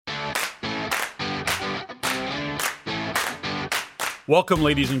Welcome,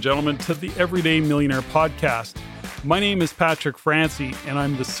 ladies and gentlemen, to the Everyday Millionaire Podcast. My name is Patrick Francie, and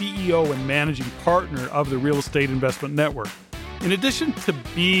I'm the CEO and managing partner of the Real Estate Investment Network. In addition to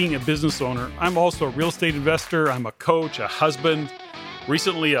being a business owner, I'm also a real estate investor. I'm a coach, a husband,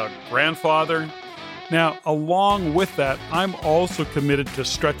 recently a grandfather. Now, along with that, I'm also committed to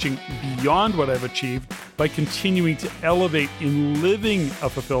stretching beyond what I've achieved by continuing to elevate in living a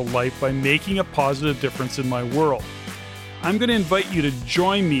fulfilled life by making a positive difference in my world. I'm going to invite you to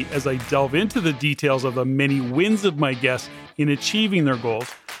join me as I delve into the details of the many wins of my guests in achieving their goals,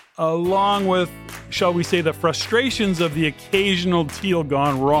 along with, shall we say, the frustrations of the occasional deal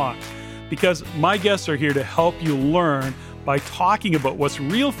gone wrong. Because my guests are here to help you learn by talking about what's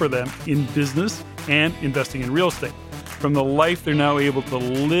real for them in business and investing in real estate. From the life they're now able to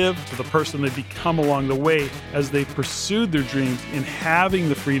live to the person they've become along the way as they've pursued their dreams in having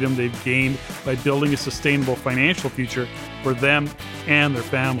the freedom they've gained by building a sustainable financial future for them and their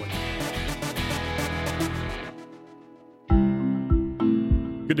family.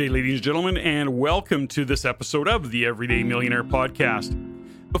 Good day, ladies and gentlemen, and welcome to this episode of the Everyday Millionaire Podcast.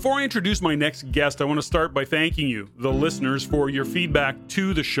 Before I introduce my next guest, I want to start by thanking you, the listeners, for your feedback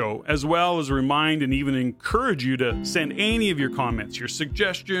to the show, as well as remind and even encourage you to send any of your comments, your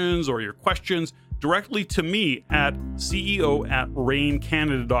suggestions, or your questions directly to me at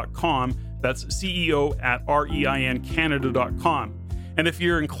ceo@reincanada.com. That's ceo@reincanada.com. And if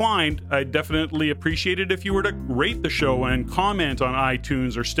you're inclined, I'd definitely appreciate it if you were to rate the show and comment on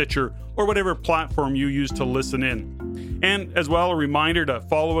iTunes or Stitcher or whatever platform you use to listen in. And as well, a reminder to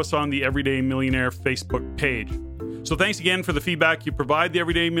follow us on the Everyday Millionaire Facebook page. So thanks again for the feedback you provide the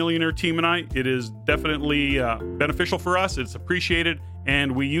Everyday Millionaire team and I. It is definitely beneficial for us. It's appreciated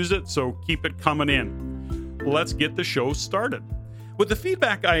and we use it, so keep it coming in. Let's get the show started. With the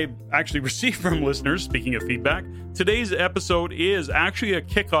feedback I actually received from listeners, speaking of feedback, today's episode is actually a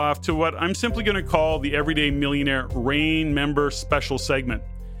kickoff to what I'm simply going to call the Everyday Millionaire REIN member special segment.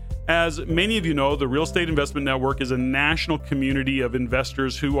 As many of you know, the Real Estate Investment Network is a national community of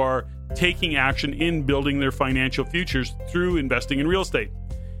investors who are taking action in building their financial futures through investing in real estate.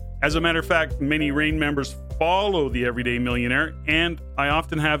 As a matter of fact, many REIN members follow the Everyday Millionaire, and I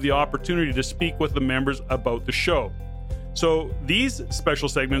often have the opportunity to speak with the members about the show. So these special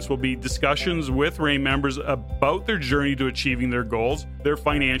segments will be discussions with REIN members about their journey to achieving their goals, their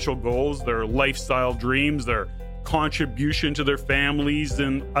financial goals, their lifestyle dreams, their contribution to their families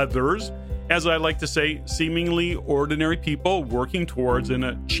and others. As I like to say, seemingly ordinary people working towards and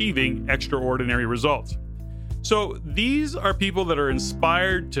achieving extraordinary results. So these are people that are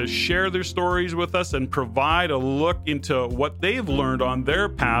inspired to share their stories with us and provide a look into what they've learned on their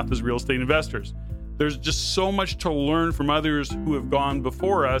path as real estate investors. There's just so much to learn from others who have gone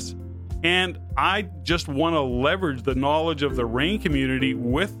before us, and I just want to leverage the knowledge of the REIN community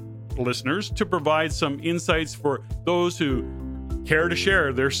with listeners to provide some insights for those who care to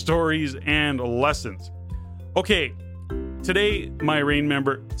share their stories and lessons. Okay, today my REIN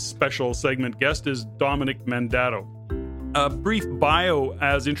member special segment guest is Domenic Mandato. A brief bio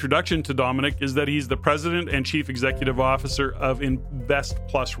as introduction to Domenic is that he's the president and chief executive officer of Invest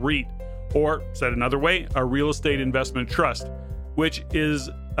Plus REIT, or said another way, a real estate investment trust, which is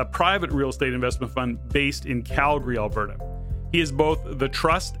a private real estate investment fund based in Calgary, Alberta. He is both the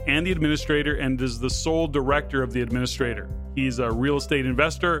trust and the administrator and is the sole director of the administrator. He's a real estate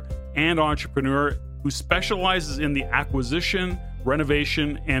investor and entrepreneur who specializes in the acquisition,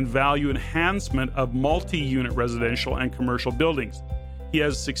 renovation, and value enhancement of multi-unit residential and commercial buildings. He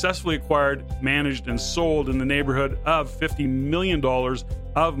has successfully acquired, managed, and sold in the neighborhood of $50 million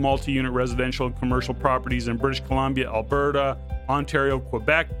of multi-unit residential and commercial properties in British Columbia, Alberta, Ontario,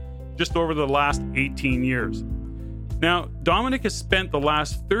 Quebec, just over the last 18 years. Now, Domenic has spent the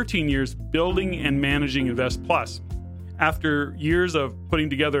last 13 years building and managing Invest Plus. After years of putting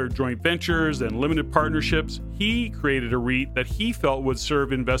together joint ventures and limited partnerships, he created a REIT that he felt would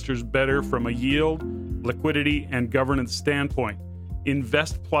serve investors better from a yield, liquidity, and governance standpoint.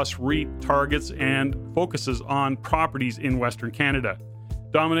 Invest Plus REIT targets and focuses on properties in Western Canada.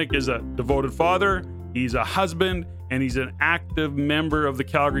 Domenic is a devoted father, he's a husband, and he's an active member of the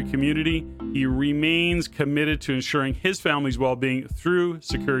Calgary community. He remains committed to ensuring his family's well-being through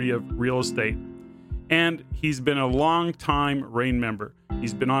security of real estate. And he's been a long-time REIN member.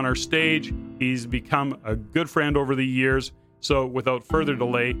 He's been on our stage. He's become a good friend over the years. So without further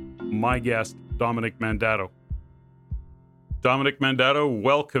delay, my guest, Domenic Mandato. Domenic Mandato,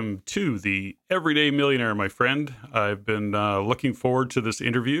 welcome to the Everyday Millionaire, my friend. I've been looking forward to this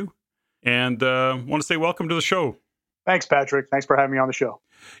interview and want to say welcome to the show. Thanks, Patrick. Thanks for having me on the show.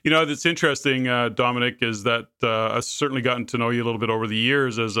 That's interesting, Dominic, is that I've certainly gotten to know you a little bit over the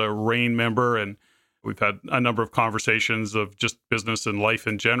years as a RAIN member, and we've had a number of conversations of just business and life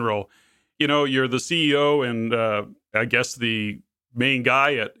in general. You're the CEO and I guess the main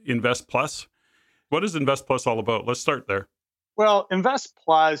guy at Invest Plus. What is Invest Plus all about? Let's start there. Well, Invest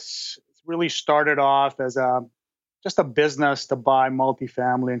Plus really started off as just a business to buy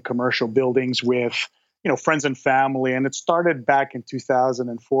multifamily and commercial buildings with, friends and family. And it started back in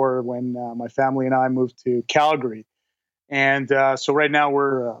 2004 when my family and I moved to Calgary. And so right now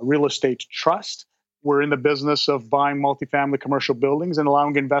we're a real estate trust. We're in the business of buying multifamily commercial buildings and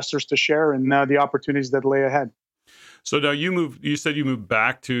allowing investors to share in the opportunities that lay ahead. So now you said you moved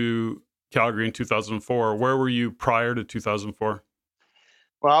back to Calgary in 2004. Where were you prior to 2004?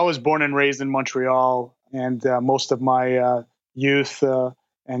 Well, I was born and raised in Montreal, and most of my youth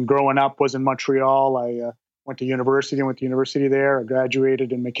and growing up was in Montreal. I went to university there. I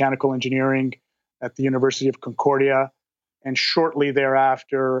graduated in mechanical engineering at the University of Concordia. And shortly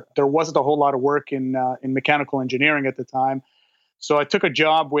thereafter, there wasn't a whole lot of work in mechanical engineering at the time. So I took a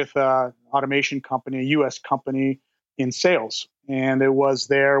job with an automation company, a U.S. company, in sales. And it was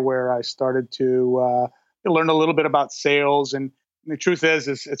there where I started to learn a little bit about sales. And the truth is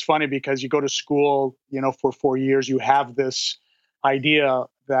it's funny because you go to school, for 4 years, you have this idea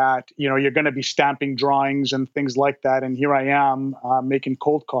that, you're going to be stamping drawings and things like that. And here I am making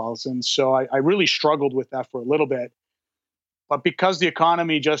cold calls. And so I really struggled with that for a little bit. But because the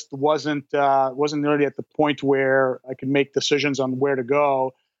economy just wasn't really at the point where I could make decisions on where to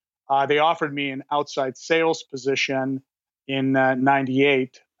go, they offered me an outside sales position in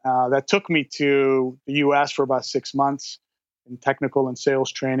 '98. That took me to the U.S. for about 6 months in technical and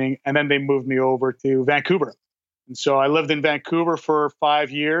sales training, and then they moved me over to Vancouver. And so I lived in Vancouver for 5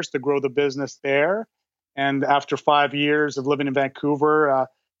 years to grow the business there. And after 5 years of living in Vancouver,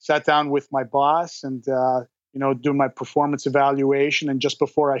 sat down with my boss and doing my performance evaluation. And just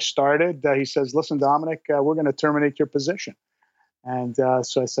before I started, he says, "Listen, Dominic, we're going to terminate your position." And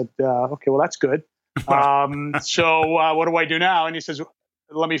so I said, "Okay, well, that's good. So what do I do now?" And he says,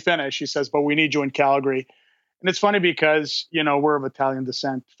 "Let me finish." He says, "But we need you in Calgary." And it's funny because, we're of Italian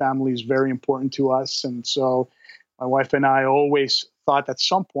descent. Family is very important to us. And so my wife and I always thought at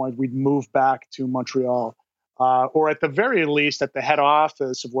some point we'd move back to Montreal. Or at the very least at the head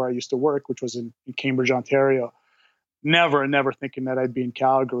office of where I used to work, which was in Cambridge, Ontario. Never thinking that I'd be in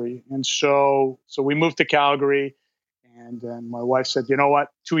Calgary. And so we moved to Calgary, and then my wife said, "You know what?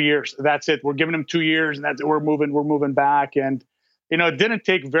 2 years. That's it. We're giving him 2 years, and that's it. We're moving back." And it didn't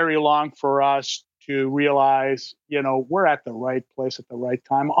take very long for us to realize, we're at the right place at the right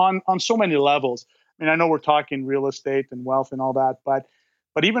time on so many levels. I mean, I know we're talking real estate and wealth and all that, but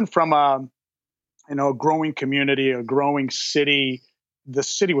even from a growing community, a growing city. The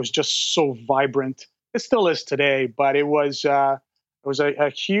city was just so vibrant. It still is today, but it was a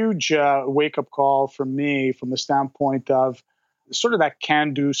huge wake-up call for me from the standpoint of sort of that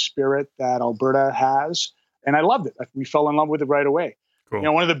can-do spirit that Alberta has. And I loved it. We fell in love with it right away.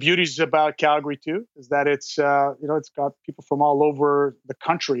 Cool. One of the beauties about Calgary, too, is that it's got people from all over the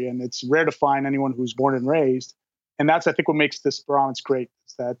country, and it's rare to find anyone who's born and raised. And that's, I think, what makes this province great,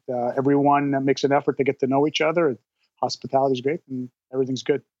 is that everyone makes an effort to get to know each other. Hospitality is great, and everything's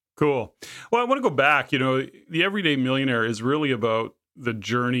good. Cool. Well, I want to go back. The Everyday Millionaire is really about the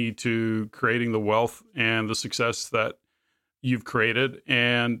journey to creating the wealth and the success that you've created.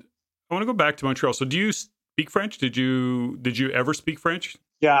 And I want to go back to Montreal. So do you speak French? Did you ever speak French?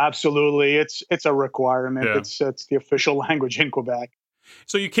 Yeah, absolutely. It's a requirement. Yeah. It's the official language in Quebec.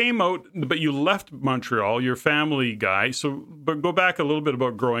 So you came out, but you left Montreal. You're a family guy. So, but go back a little bit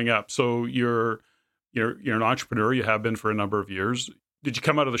about growing up. So you're an entrepreneur. You have been for a number of years. Did you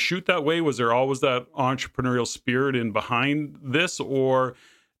come out of the chute that way? Was there always that entrepreneurial spirit in behind this, or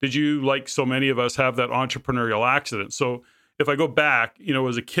did you, like so many of us, have that entrepreneurial accident? So if I go back,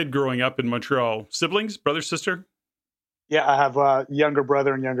 as a kid growing up in Montreal, siblings, brother, sister? Yeah, I have a younger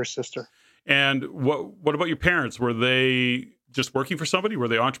brother and younger sister. And what about your parents? Were they just working for somebody? Were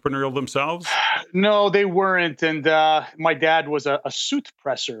they entrepreneurial themselves? No, they weren't. And my dad was a suit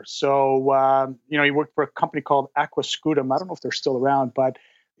presser. So, he worked for a company called Aquascutum. I don't know if they're still around, but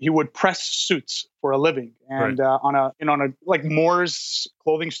he would press suits for a living. And right. on a like Moore's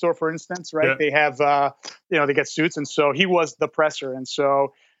clothing store, for instance, right? Yeah. They have, they get suits. And so he was the presser.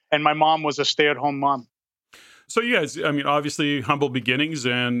 And my mom was a stay-at-home mom. So you guys, obviously humble beginnings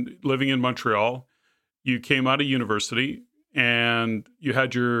and living in Montreal. You came out of university and you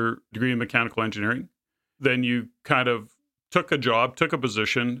had your degree in mechanical engineering. Then you kind of took a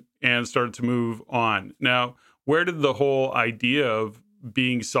position and started to move on. Now, where did the whole idea of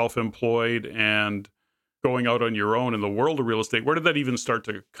being self-employed and going out on your own in the world of real estate? Where did that even start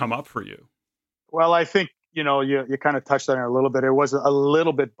to come up for you? Well, I think, you kind of touched on it a little bit. It was a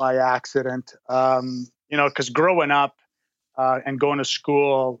little bit by accident, because growing up and going to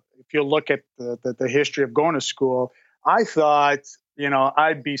school, if you look at the history of going to school, I thought,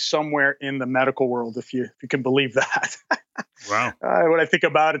 I'd be somewhere in the medical world, if you can believe that. Wow. When I think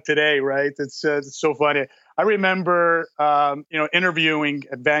about it today, right? It's so funny. I remember, interviewing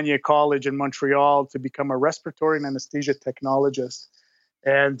at Vanier College in Montreal to become a respiratory and anesthesia technologist.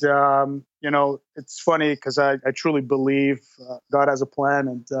 And, it's funny because I truly believe God has a plan.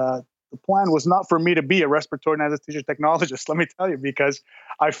 And the plan was not for me to be a respiratory and anesthesia technologist, let me tell you, because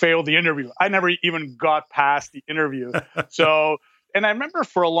I failed the interview. I never even got past the interview. So, and I remember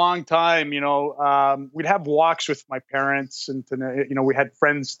for a long time, we'd have walks with my parents, and we had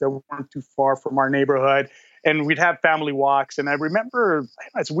friends that weren't too far from our neighborhood, and we'd have family walks. And I remember,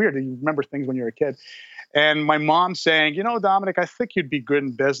 it's weird that you remember things when you're a kid. And my mom saying, Dominic, I think you'd be good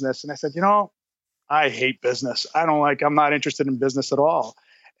in business. And I said, I hate business. I'm not interested in business at all.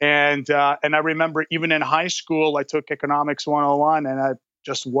 And I remember even in high school, I took economics 101 and I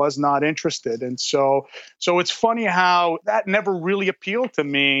just was not interested. And so it's funny how that never really appealed to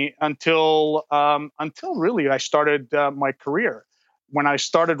me until really I started my career. When I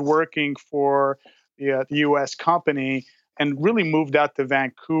started working for the U.S. company and really moved out to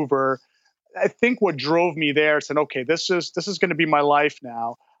Vancouver, I think what drove me there said, okay, this is going to be my life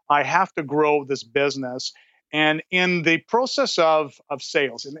now. I have to grow this business. And in the process of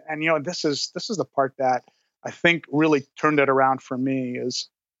sales, and this is the part that I think really turned it around for me is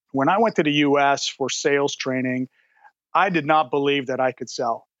when I went to the US for sales training, I did not believe that I could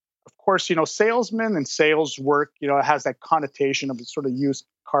sell. Of course, salesmen and sales work, it has that connotation of a sort of used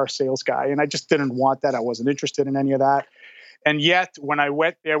car sales guy. And I just didn't want that. I wasn't interested in any of that. And yet, when I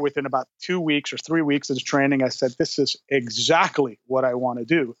went there within about 2 weeks or 3 weeks of training, I said, this is exactly what I want to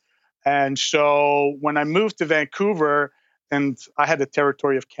do. And so when I moved to Vancouver, and I had the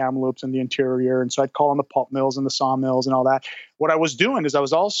territory of Kamloops in the interior, and so I'd call on the pulp mills and the sawmills and all that. What I was doing is I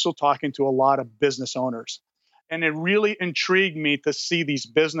was also talking to a lot of business owners. And it really intrigued me to see these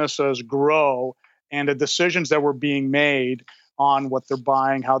businesses grow and the decisions that were being made on what they're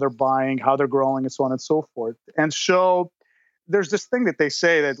buying, how they're growing, and so on and so forth. And so there's this thing that they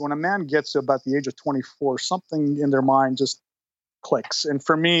say that when a man gets to about the age of 24, something in their mind just clicks. And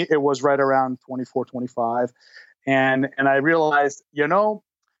for me, it was right around 24, 25. And I realized,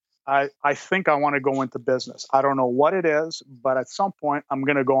 I think I want to go into business. I don't know what it is, but at some point I'm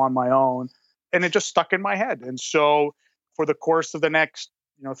going to go on my own. And it just stuck in my head. And so for the course of the next,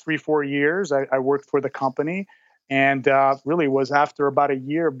 3-4 years, I worked for the company. And really was after about a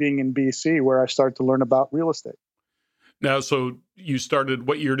year of being in BC where I started to learn about real estate. Now, so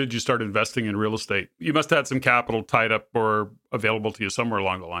what year did you start investing in real estate? You must have had some capital tied up or available to you somewhere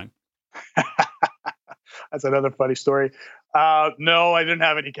along the line. That's another funny story. No, I didn't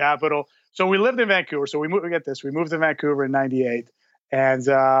have any capital. So we lived in Vancouver. So we moved to Vancouver in '98, and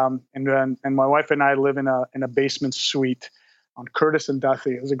my wife and I live in a basement suite on Curtis and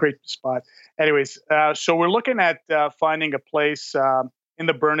Duthie. It was a great spot. Anyways, so we're looking at finding a place in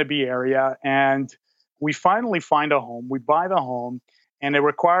the Burnaby area, and we finally find a home. We buy the home, and it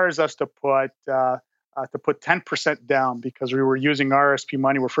requires us to put 10% down because we were using RSP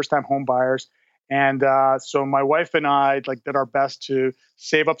money. We're first-time home buyers, and so my wife and I did our best to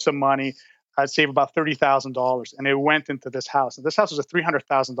save up some money. I'd save about $30,000, and it went into this house. And this house was a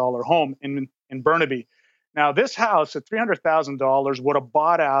 $300,000 home in Burnaby. Now, this house at $300,000 would have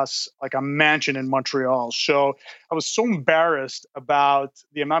bought us like a mansion in Montreal. So I was so embarrassed about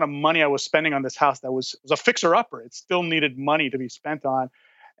the amount of money I was spending on this house that was a fixer-upper. It still needed money to be spent on.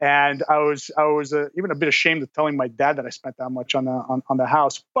 And I was even a bit ashamed of telling my dad that I spent that much on the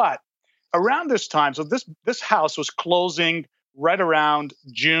house. But around this time, so this house was closing right around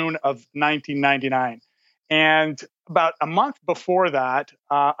June of 1999. And about a month before that,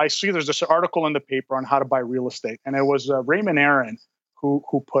 I see there's this article in the paper on how to buy real estate. And it was Raymond Aaron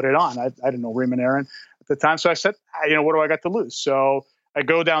who put it on. I didn't know Raymond Aaron at the time. So I said, what do I got to lose? So I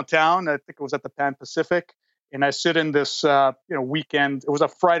go downtown. I think it was at the Pan Pacific. And I sit in this weekend. It was a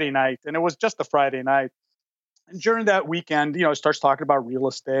Friday night. And it was just a Friday night. And during that weekend, it starts talking about real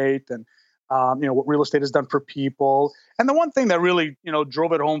estate and what real estate has done for people. And the one thing that really,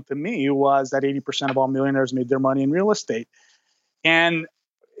 drove it home to me was that 80% of all millionaires made their money in real estate. And,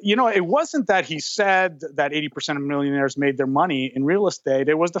 it wasn't that he said that 80% of millionaires made their money in real estate.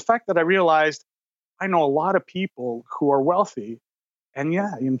 It was the fact that I realized I know a lot of people who are wealthy. And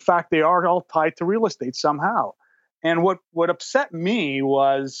yeah, in fact, they are all tied to real estate somehow. And what upset me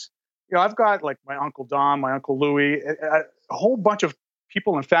was, I've got like my Uncle Don, my Uncle Louie, a whole bunch of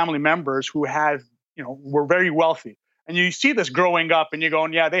people and family members who had, were very wealthy. And you see this growing up and you're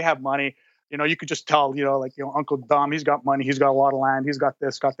going, yeah, they have money. You could just tell, Uncle Dom, he's got money, he's got a lot of land, he's got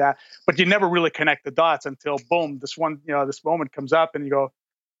this, got that. But you never really connect the dots until boom, this moment comes up and you go,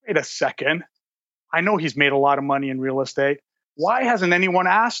 wait a second. I know he's made a lot of money in real estate. Why hasn't anyone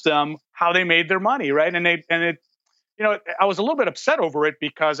asked them how they made their money, right? I was a little bit upset over it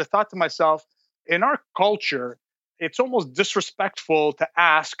because I thought to myself, in our culture, it's almost disrespectful to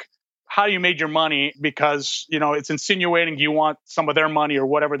ask how you made your money because, it's insinuating you want some of their money or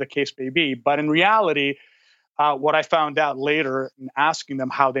whatever the case may be. But in reality, what I found out later in asking them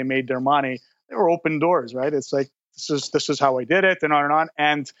how they made their money, they were open doors, right? It's like, this is how I did it, and on and on.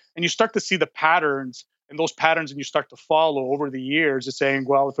 And you start to see the patterns and those patterns, and you start to follow over the years. It's saying,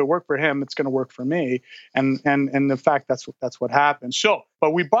 well, if it worked for him, it's going to work for me. And in fact, that's what happened. So,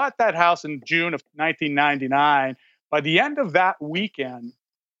 but we bought that house in June of 1999. By the end of that weekend,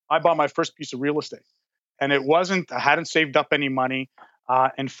 I bought my first piece of real estate, and I hadn't saved up any money.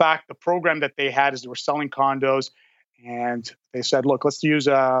 In fact, the program that they had is they were selling condos, and they said, look, let's use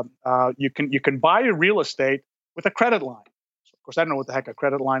you can buy a real estate with a credit line. So of course, I didn't know what the heck a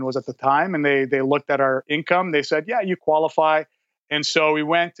credit line was at the time. And they looked at our income. They said, yeah, you qualify. And so we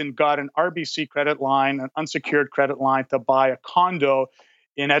went and got an RBC credit line, an unsecured credit line to buy a condo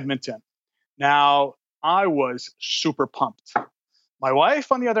in Edmonton. Now, I was super pumped. My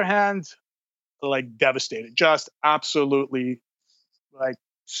wife, on the other hand, like devastated, just absolutely like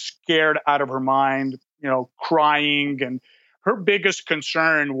scared out of her mind, crying. And her biggest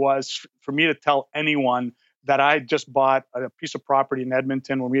concern was for me to tell anyone that I just bought a piece of property in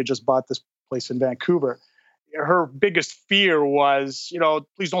Edmonton when we had just bought this place in Vancouver. Her biggest fear was,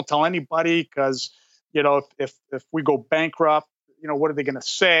 please don't tell anybody because, if we go bankrupt, what are they going to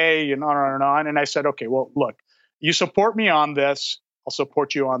say? And on and on. And I said, okay, well, look, you support me on this, I'll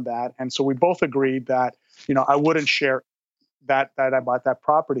support you on that. And so we both agreed that, I wouldn't share that I bought that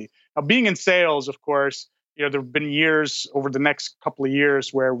property. Now, being in sales, of course, there have been years over the next couple of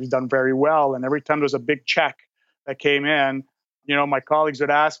years where we've done very well. And every time there was a big check that came in, my colleagues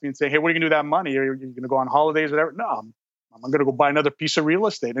would ask me and say, hey, what are you going to do with that money? Are you going to go on holidays or whatever? No, I'm going to go buy another piece of real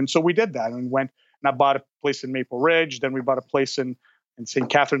estate. And so we did that and went and I bought a place in Maple Ridge. Then we bought a place in St.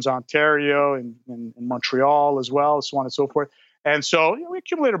 Catharines, Ontario, and in Montreal as well, so on and so forth. And so we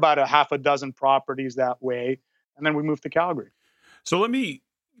accumulated about a half a dozen properties that way. And then we moved to Calgary. So let me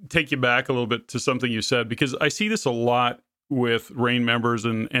take you back a little bit to something you said, because I see this a lot with REIN members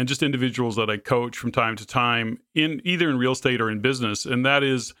and just individuals that I coach from time to time in either in real estate or in business. And that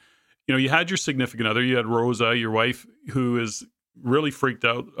is, you had your significant other, you had Rosa, your wife, who is really freaked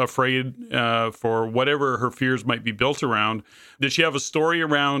out, afraid for whatever her fears might be built around. Did she have a story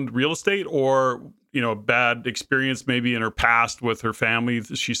around real estate or, a bad experience maybe in her past with her family?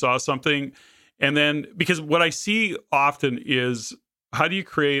 She saw something. And then, because what I see often is, how do you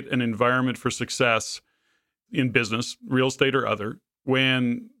create an environment for success in business, real estate or other,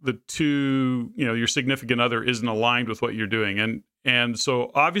 when the two, your significant other isn't aligned with what you're doing? And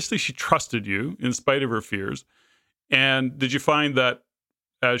so obviously she trusted you in spite of her fears. And did you find that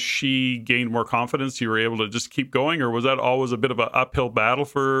as she gained more confidence, you were able to just keep going, or was that always a bit of an uphill battle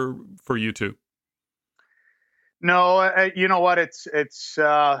for you two? No, you know what?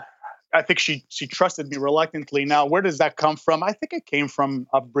 I think she trusted me reluctantly. Now, where does that come from? I think it came from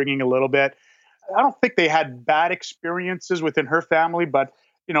upbringing a little bit. I don't think they had bad experiences within her family, but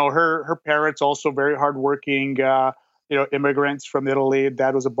her parents also very hardworking. Immigrants from Italy.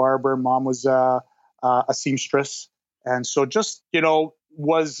 Dad was a barber. Mom was a seamstress, and so just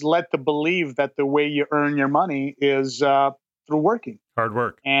was led to believe that the way you earn your money is through working. Hard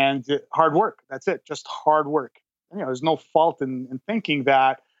work. And hard work. That's it. Just hard work. There's no fault in thinking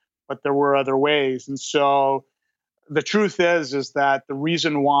that, but there were other ways. And so the truth is that the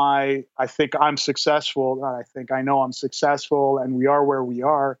reason why I think I'm successful, I know I'm successful and we are where we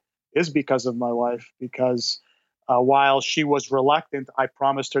are, is because of my wife. Because while she was reluctant, I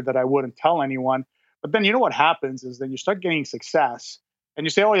promised her that I wouldn't tell anyone. But then what happens is then you start getting success and you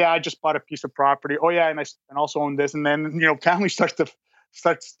say, oh yeah, I just bought a piece of property. Oh yeah, and I also own this. And then, family starts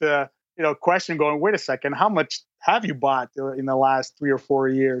to question going, wait a second, how much have you bought in the last 3 or 4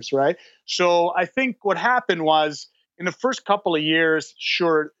 years, right? So I think what happened was in the first couple of years,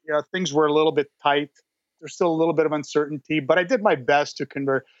 sure, things were a little bit tight. There's still a little bit of uncertainty, but I did my best to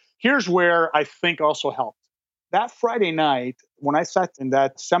convert. Here's where I think also helped. That Friday night, when I sat in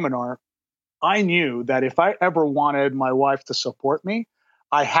that seminar, I knew that if I ever wanted my wife to support me,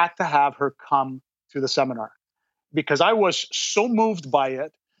 I had to have her come to the seminar. because I was so moved by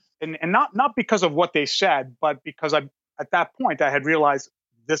it, and not because of what they said, but because at that point I had realized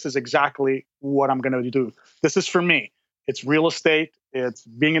this is exactly what I'm going to do. This is for me. It's real estate. It's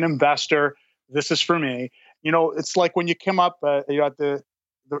being an investor. This is for me. It's like when you come up, at the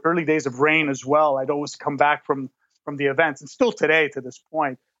early days of Rain as well. I'd always come back from the events, and still today to this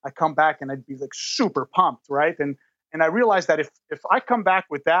point, I come back and I'd be like super pumped, right? And I realized that if I come back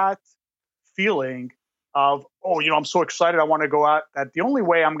with that feeling of, oh, I'm so excited, I want to go out, that the only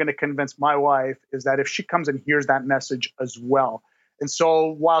way I'm going to convince my wife is that if she comes and hears that message as well. And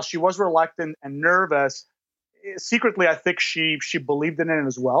so while she was reluctant and nervous, secretly I think she believed in it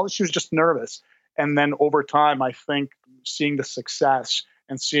as well. She was just nervous. And then over time, I think seeing the success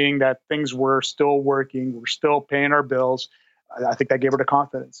and seeing that things were still working, we're still paying our bills, I think that gave her the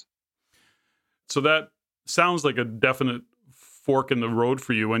confidence. So that sounds like a definite fork in the road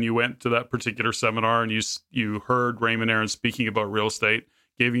for you when you went to that particular seminar and you heard Raymond Aaron speaking about real estate,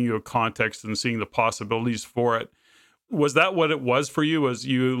 giving you a context and seeing the possibilities for it. Was that what it was for you? Was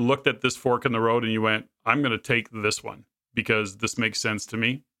you looked at this fork in the road and you went, I'm going to take this one because this makes sense to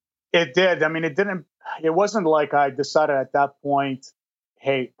me? It did. I mean, it wasn't like I decided at that point,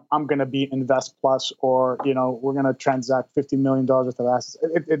 hey, I'm going to be Invest Plus, or, we're going to transact $50 million worth of assets.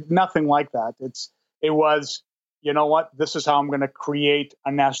 Nothing like that. It was, you know what, this is how I'm going to create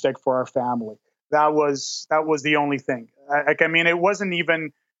a nest egg for our family. That was the only thing. It wasn't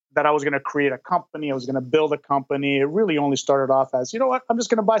even that I was going to create a company. I was going to build a company. It really only started off as, you know what, I'm just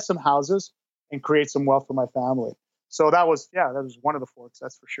going to buy some houses and create some wealth for my family. So that was one of the forks,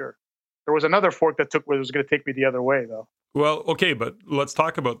 that's for sure. There was another fork that was going to take me the other way, though. Well, okay, but let's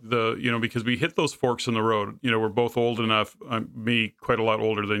talk about because we hit those forks in the road. We're both old enough, me quite a lot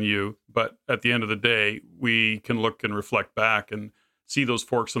older than you, but at the end of the day, we can look and reflect back and see those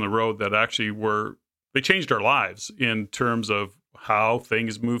forks in the road that actually they changed our lives in terms of how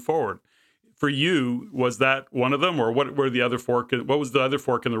things move forward. For you, was that one of them, or what was the other fork in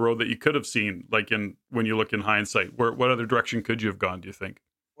the road that you could have seen, when you look in hindsight? What other direction could you have gone, do you think?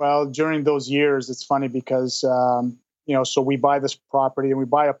 Well, during those years, it's funny because, so we buy this property, and we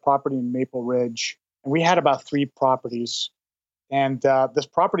buy a property in Maple Ridge, and we had about 3 properties. And this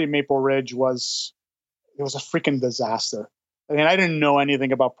property in Maple Ridge was a freaking disaster. I mean, I didn't know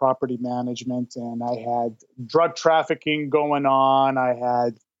anything about property management, and I had drug trafficking going on. I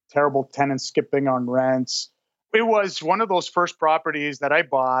had terrible tenants skipping on rents. It was one of those first properties that I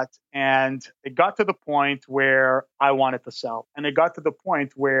bought, and it got to the point where I wanted to sell. And it got to the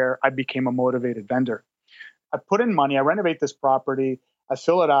point where I became a motivated vendor. I put in money, I renovate this property, I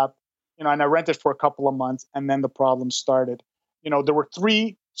fill it up, and I rent it for a couple of months, and then the problem started. There were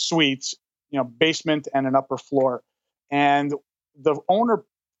 3 suites, basement and an upper floor. And the owner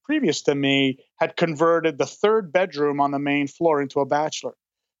previous to me had converted the 3rd bedroom on the main floor into a bachelor.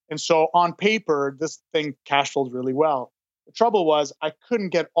 And so on paper, this thing cash flowed really well. The trouble was I couldn't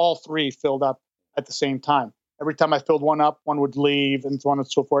get all 3 filled up at the same time. Every time I filled one up, one would leave, and so on and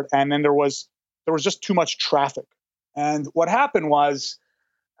so forth. And then there was just too much traffic. And what happened was,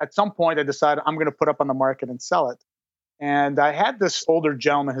 at some point, I decided I'm going to put up on the market and sell it. And I had this older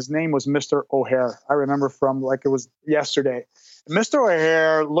gentleman. His name was Mr. O'Hare. I remember from like it was yesterday. Mr.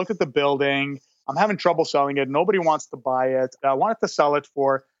 O'Hare looked at the building. I'm having trouble selling it. Nobody wants to buy it. I wanted to sell it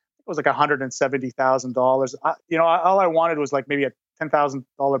for, it was like $170,000. All I wanted was like maybe a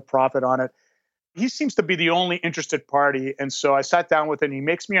 $10,000 profit on it. He seems to be the only interested party. And so I sat down with him. He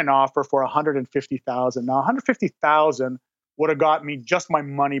makes me an offer for $150,000. Now, $150,000 would have got me just my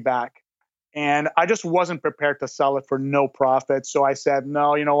money back. And I just wasn't prepared to sell it for no profit. So I said,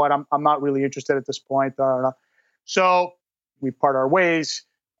 no, you know what? I'm not really interested at this point. So we part our ways.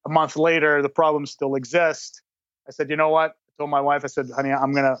 A month later, the problem still exists. I said, you know what? I told my wife, I said, honey,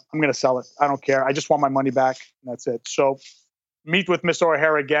 I'm gonna sell it. I don't care. I just want my money back. And that's it. So meet with Mr.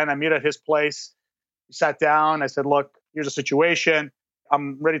 O'Hare again. I meet at his place. We sat down. I said, look, here's a situation.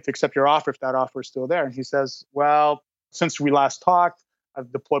 I'm ready to accept your offer if that offer is still there. And he says, well, since we last talked, I've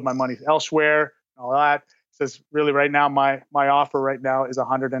deployed my money elsewhere, and all that. He says, really, right now, my offer right now is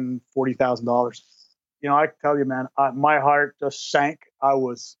 $140,000. I can tell you, man, my heart just sank. I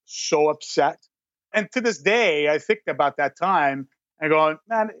was so upset. And to this day, I think about that time and going,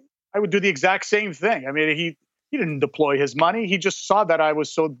 man, I would do the exact same thing. I mean, he didn't deploy his money. He just saw that I was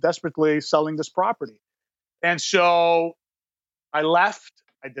so desperately selling this property. And so I left.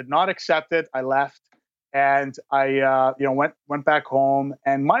 I did not accept it. I left. And I, went back home.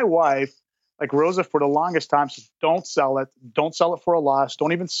 And my wife, like Rosa, for the longest time, said, don't sell it. Don't sell it for a loss.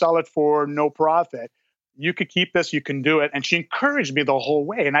 Don't even sell it for no profit. you could keep this, you can do it. And she encouraged me the whole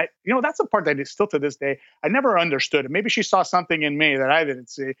way. And that's the part that is still to this day, I never understood it. Maybe she saw something in me that I didn't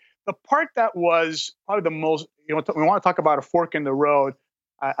see. The part that was probably the most, we want to talk about a fork in the road.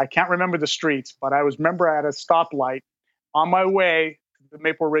 I can't remember the streets, but I remember at a stoplight on my way to the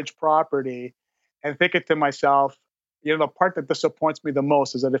Maple Ridge property and thinking to myself, the part that disappoints me the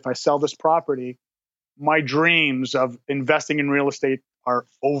most is that if I sell this property, my dreams of investing in real estate are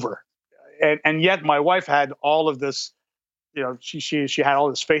over. And yet my wife had all of this, she had all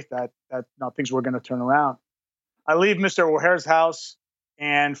this faith that things were going to turn around. I leave Mr. O'Hare's house,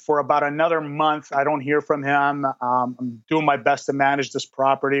 and for about another month, I don't hear from him. I'm doing my best to manage this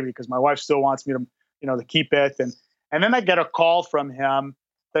property because my wife still wants me to, to keep it. And then I get a call from him.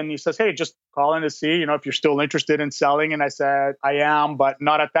 Then he says, "Hey, just calling to see, if you're still interested in selling." And I said, "I am, but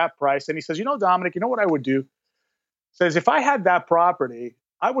not at that price." And he says, "Dominic, you know what I would do?" Says, "If I had that property,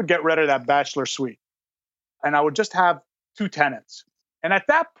 I would get rid of that bachelor suite and I would just have 2 tenants." And at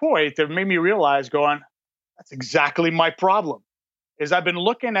that point, it made me realize that's exactly my problem is I've been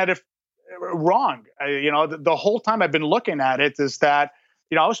looking at it wrong. The whole time I've been looking at it is that,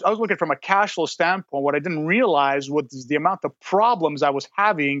 I was looking from a cash flow standpoint. What I didn't realize was the amount of problems I was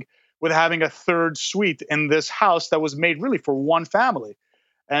having with having a third suite in this house that was made really for one family.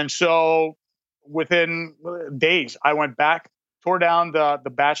 And so within days, I went back, tore down the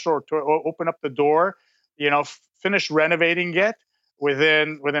bachelor, opened up the door, finished renovating it.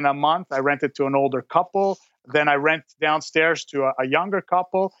 Within a month, I rented to an older couple. Then I rent downstairs to a younger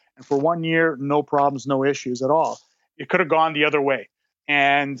couple. And for 1 year, no problems, no issues at all. It could have gone the other way.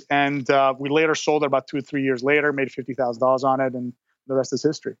 And we later sold it about 2 or 3 years later, made $50,000 on it. And the rest is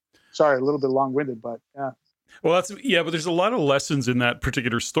history. Sorry, a little bit long-winded, but yeah. Well, but there's a lot of lessons in that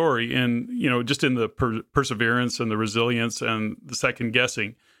particular story, and just in the perseverance and the resilience and the second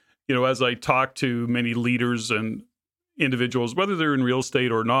guessing. As I talk to many leaders and individuals, whether they're in real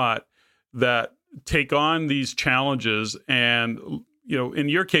estate or not, that take on these challenges, and in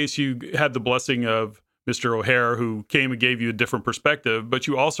your case, you had the blessing of Mr. O'Hare, who came and gave you a different perspective, but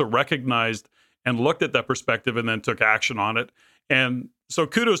you also recognized and looked at that perspective and then took action on it. And so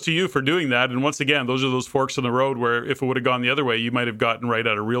kudos to you for doing that. And once again, those are those forks in the road where if it would have gone the other way, you might have gotten right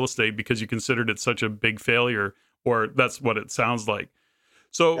out of real estate because you considered it such a big failure, or that's what it sounds like.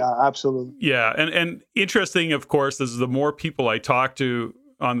 So yeah, absolutely. Yeah. And interesting, of course, is the more people I talk to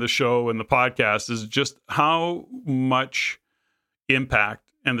on the show and the podcast is just how much impact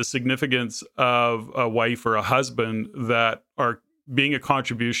and the significance of a wife or a husband that are being a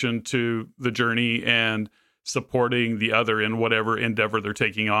contribution to the journey and supporting the other in whatever endeavor they're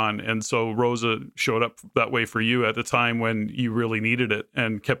taking on. And so Rosa showed up that way for you at the time when you really needed it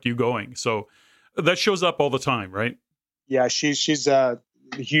and kept you going. So that shows up all the time, right? Yeah, she's a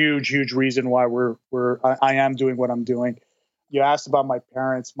huge reason why I am doing what I'm doing. You asked about my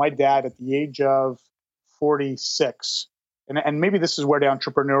parents. My dad, at the age of 46, and maybe this is where the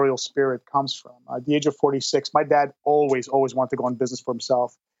entrepreneurial spirit comes from. At the age of 46, my dad always wanted to go in business for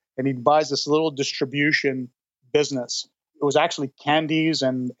himself. And he buys this little distribution business. It was actually candies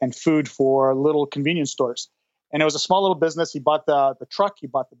and food for little convenience stores. And it was a small little business. He bought the truck, he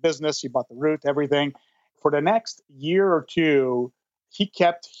bought the business, he bought the route, everything. For the next year or two, he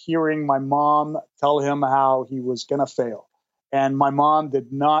kept hearing my mom tell him how he was going to fail. And my mom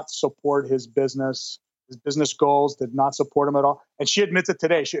did not support his business goals, did not support him at all. And she admits it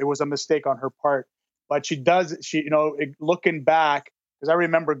today. It was a mistake on her part. But looking back, because I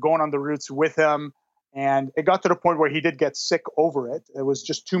remember going on the routes with him, and it got to the point where he did get sick over it. It was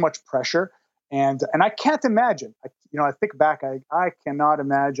just too much pressure. And I can't imagine, I think back, I cannot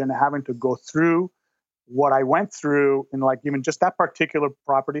imagine having to go through what I went through in even just that particular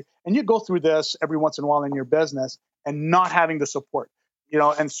property. And you go through this every once in a while in your business and not having the support,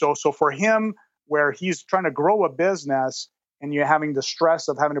 and so for him, where he's trying to grow a business and you're having the stress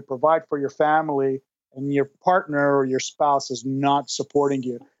of having to provide for your family and your partner or your spouse is not supporting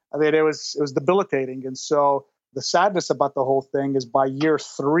you. I mean, it was debilitating. And so the sadness about the whole thing is by year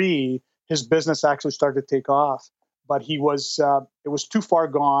 3, his business actually started to take off, but it was too far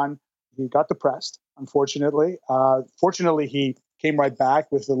gone. He got depressed, unfortunately. Fortunately, he came right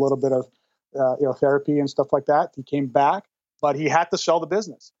back with a little bit of therapy and stuff like that. He came back, but he had to sell the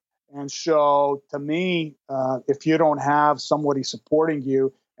business. And so to me, if you don't have somebody supporting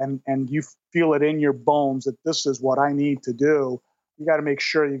you and you feel it in your bones that this is what I need to do, you got to make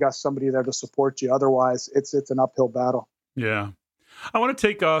sure you got somebody there to support you. Otherwise, it's an uphill battle. Yeah. I want to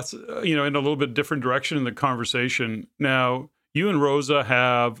take us, in a little bit different direction in the conversation. Now, you and Rosa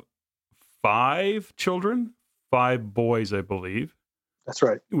have 5 children, 5 boys, I believe. That's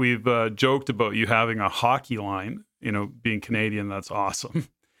right. We've joked about you having a hockey line. Being Canadian, that's awesome.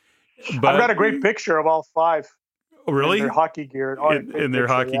 I've But got a great picture of all five in their really, hockey gear. Oh, a in great their picture,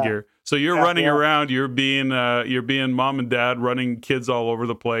 hockey yeah. gear. So you're Yeah, running yeah. around. You're being mom and dad, running kids all over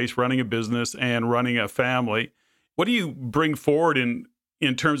the place, running a business and running a family. What do you bring forward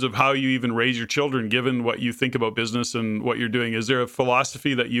in terms of how you even raise your children, given what you think about business and what you're doing? Is there a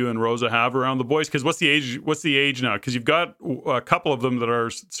philosophy that you and Rosa have around the boys? Because what's the age? What's the age now? Because you've got a couple of them that are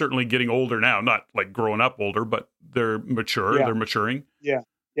certainly getting older now, not like growing up older, but they're mature. Yeah. They're maturing. Yeah.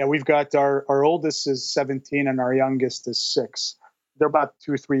 Yeah. We've got our oldest is 17 and our youngest is 6. They're about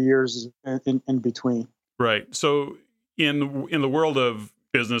 2 or 3 years in between. Right. So in the world of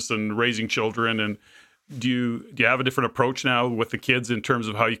business and raising children, and do you have a different approach now with the kids in terms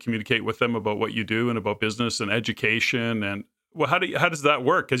of how you communicate with them about what you do and about business and education? And well, how does that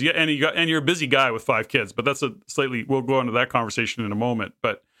work? Because you're a busy guy with 5 kids, but that's a slightly, we'll go into that conversation in a moment.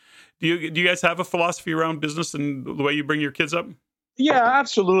 But do you guys have a philosophy around business and the way you bring your kids up? Yeah,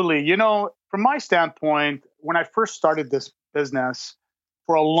 absolutely. From my standpoint, when I first started this business,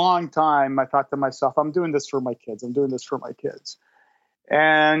 for a long time, I thought to myself, I'm doing this for my kids. I'm doing this for my kids.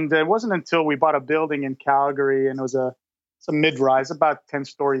 And it wasn't until we bought a building in Calgary, and it's a mid-rise, about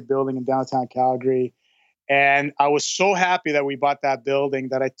 10-story building in downtown Calgary. And I was so happy that we bought that building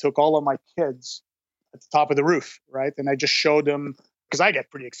that I took all of my kids at the top of the roof, right? And I just showed them, because I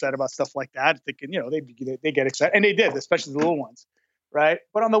get pretty excited about stuff like that, thinking, they get excited. And they did, especially the little ones, right?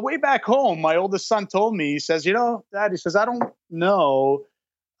 But on the way back home, my oldest son told me, he says, Dad, he says, I don't know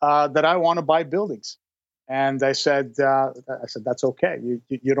that I want to buy buildings. And I said, that's okay.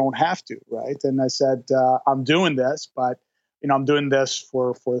 You don't have to, right? And I said, I'm doing this, but I'm doing this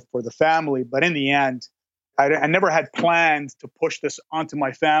for the family. But in the end, I never had planned to push this onto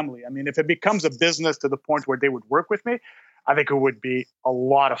my family. I mean, if it becomes a business to the point where they would work with me, I think it would be a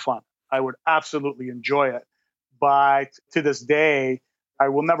lot of fun. I would absolutely enjoy it. But to this day, I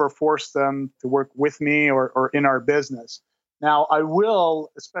will never force them to work with me or in our business. Now, I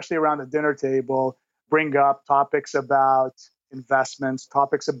will, especially around the dinner table, bring up topics about investments,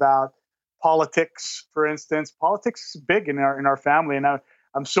 topics about politics, for instance. Politics is big in our family, and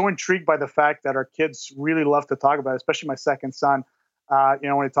I'm so intrigued by the fact that our kids really love to talk about it, especially my second son.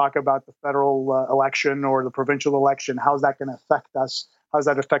 When we talk about the federal election or the provincial election, how's that going to affect us? How does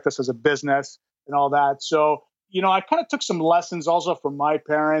that affect us as a business and all that? So, I kind of took some lessons also from my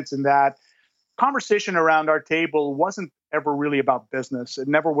parents in that conversation around our table wasn't ever really about business. It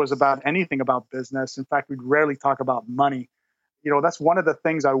never was about anything about business. In fact, we'd rarely talk about money. That's one of the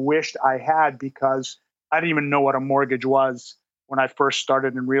things I wished I had, because I didn't even know what a mortgage was when I first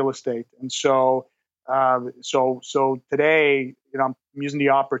started in real estate. And so today, I'm using the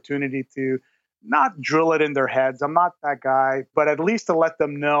opportunity to not drill it in their heads. I'm not that guy, but at least to let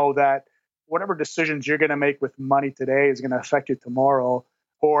them know that whatever decisions you're going to make with money today is going to affect you tomorrow.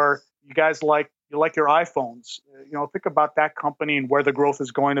 Or you guys like your iPhones. Think about that company and where the growth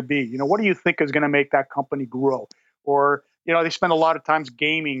is going to be. What do you think is going to make that company grow? Or they spend a lot of times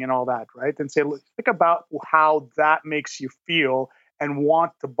gaming and all that, right? And say, look, think about how that makes you feel and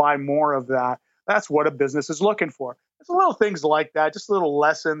want to buy more of that. That's what a business is looking for. It's little things like that, just little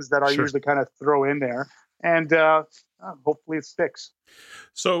lessons that I Sure. usually kind of throw in there, and hopefully it sticks.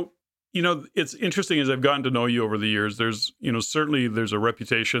 So, it's interesting as I've gotten to know you over the years, certainly there's a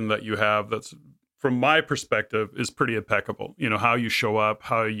reputation that you have that's, from my perspective, is pretty impeccable. How you show up,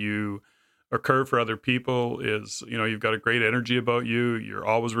 how you occur for other people is, you've got a great energy about you. You're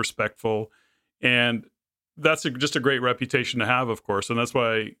always respectful. And that's just a great reputation to have, of course. And that's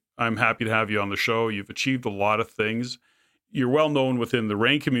why I'm happy to have you on the show. You've achieved a lot of things. You're well known within the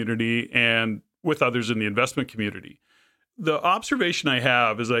RAIN community and with others in the investment community. The observation I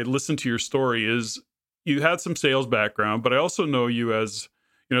have as I listen to your story is you had some sales background, but I also know you as,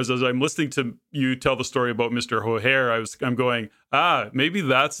 as I'm listening to you tell the story about Mr. O'Hare, I'm going, maybe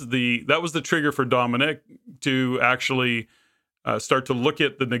that was the trigger for Domenic to actually start to look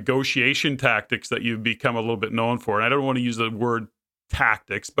at the negotiation tactics that you've become a little bit known for. And I don't want to use the word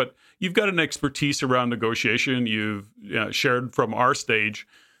tactics, but you've got an expertise around negotiation. You've shared from our stage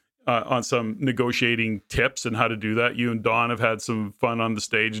on some negotiating tips and how to do that. You and Don have had some fun on the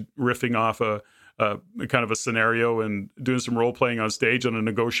stage, riffing off a kind of a scenario and doing some role playing on stage on a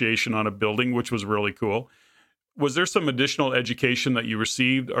negotiation on a building, which was really cool. Was there some additional education that you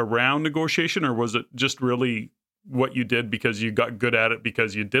received around negotiation, or was it just really what you did because you got good at it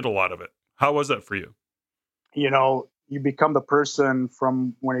because you did a lot of it? How was that for you? You become the person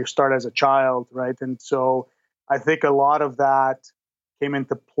from when you start as a child, right? And so I think a lot of that came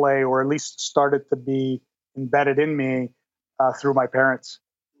into play, or at least started to be embedded in me through my parents.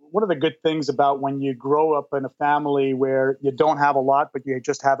 One of the good things about when you grow up in a family where you don't have a lot, but you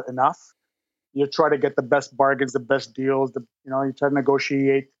just have enough, you try to get the best bargains, the best deals. You try to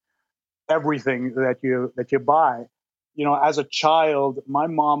negotiate everything that you buy. As a child, my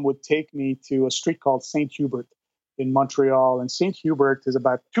mom would take me to a street called Saint Hubert in Montreal, and Saint Hubert is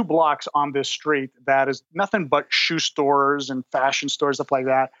about 2 blocks on this street that is nothing but shoe stores and fashion stores, stuff like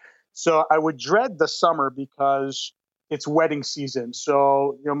that. So I would dread the summer because it's wedding season.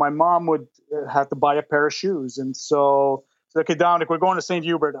 So my mom would have to buy a pair of shoes, and so okay, Dominic, we're going to St.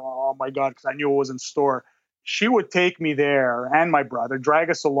 Hubert. Oh my God, because I knew it was in store. She would take me there and my brother, drag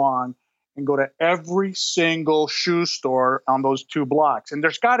us along, and go to every single shoe store on those 2 blocks. And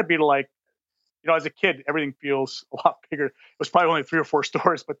there's got to be like, as a kid, everything feels a lot bigger. It was probably only 3 or 4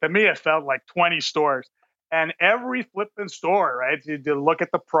 stores, but to me, it felt like 20 stores. And every flipping store, right? You look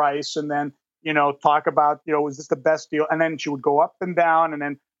at the price and then, talk about, is this the best deal? And then she would go up and down. And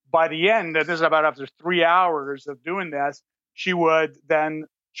then by the end, this is about after 3 hours of doing this, she would then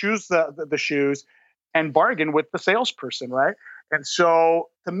choose the shoes and bargain with the salesperson, right? And so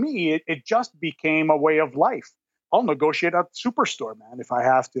to me, it just became a way of life. I'll negotiate at the superstore, man, if I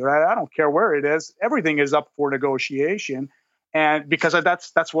have to. Right? I don't care where it is. Everything is up for negotiation, and because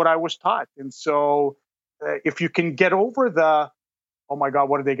that's what I was taught. And so, if you can get over oh my God,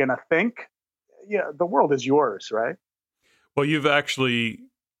 what are they going to think? Yeah, the world is yours, right? Well, you've actually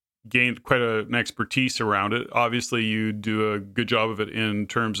gained quite an expertise around it. Obviously, you do a good job of it in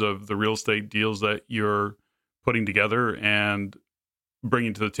terms of the real estate deals that you're putting together and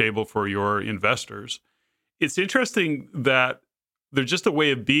bringing to the table for your investors. It's interesting that there's just a way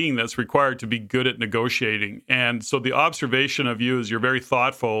of being that's required to be good at negotiating. And so the observation of you is you're very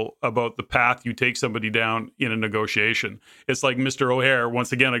thoughtful about the path you take somebody down in a negotiation. It's like Mr. O'Hare,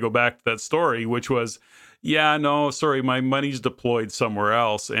 once again, I go back to that story, which was, yeah, no, sorry, my money's deployed somewhere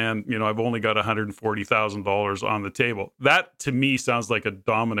else. And, I've only got $140,000 on the table. That to me sounds like a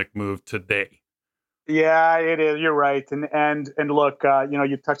Domenic move today. Yeah, it is. You're right. And look,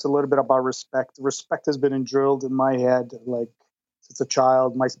 you touched a little bit about respect. Respect has been drilled in my head like since a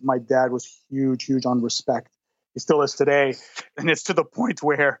child. My dad was huge on respect. He still is today, and it's to the point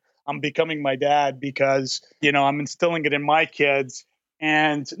where I'm becoming my dad because I'm instilling it in my kids.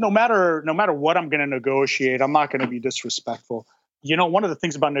 And no matter what I'm going to negotiate, I'm not going to be disrespectful. One of the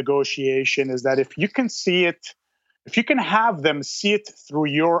things about negotiation is that if you can see it. If you can have them see it through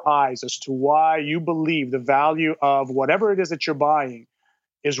your eyes as to why you believe the value of whatever it is that you're buying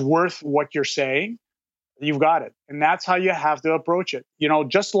is worth what you're saying, you've got it. And that's how you have to approach it.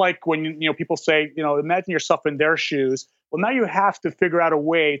 Just like when people say, imagine yourself in their shoes. Well, now you have to figure out a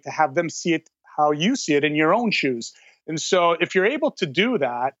way to have them see it how you see it in your own shoes. And so if you're able to do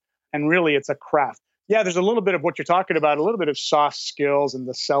that, and really it's a craft. Yeah, there's a little bit of what you're talking about, a little bit of soft skills and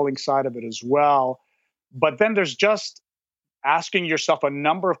the selling side of it as well. But then there's just asking yourself a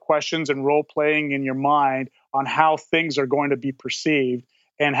number of questions and role playing in your mind on how things are going to be perceived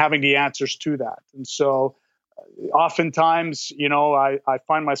and having the answers to that. And so oftentimes, I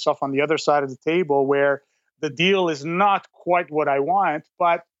find myself on the other side of the table where the deal is not quite what I want,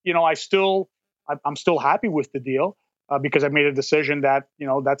 but, I'm still happy with the deal because I made a decision that,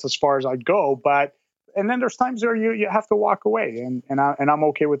 that's as far as I'd go. And then there's times where you have to walk away and I'm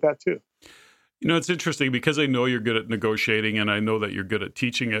okay with that too. It's interesting because I know you're good at negotiating and I know that you're good at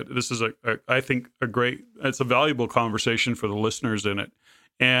teaching it. This is I think it's a valuable conversation for the listeners in it.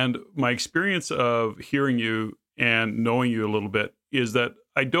 And my experience of hearing you and knowing you a little bit is that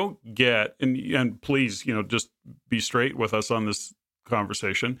I don't get, and please, just be straight with us on this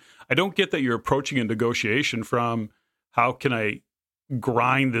conversation. I don't get that you're approaching a negotiation from how can I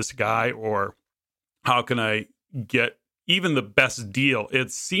grind this guy or how can I get even the best deal.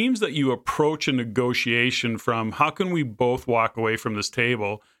 It seems that you approach a negotiation from how can we both walk away from this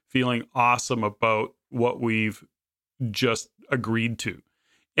table feeling awesome about what we've just agreed to.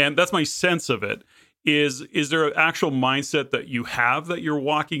 And that's my sense of it. Is there an actual mindset that you have that you're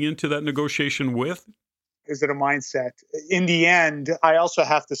walking into that negotiation with? Is it a mindset? In the end, I also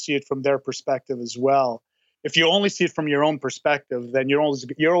have to see it from their perspective as well. If you only see it from your own perspective, then you're always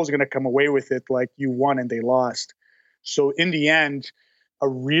going to come away with it like you won and they lost. So in the end, a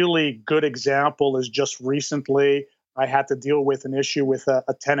really good example is just recently I had to deal with an issue with a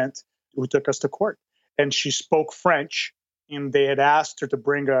tenant who took us to court. And she spoke French, and they had asked her to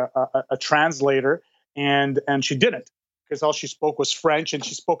bring a translator, and she didn't because all she spoke was French, and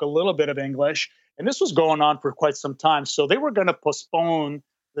she spoke a little bit of English. And this was going on for quite some time. So they were going to postpone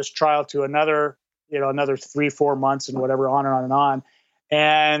this trial to another 3-4 months and whatever, on and on and on.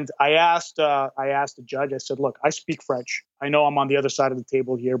 And I asked the judge, I said, look, I speak French. I know I'm on the other side of the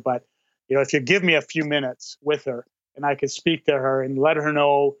table here, but if you give me a few minutes with her and I could speak to her and let her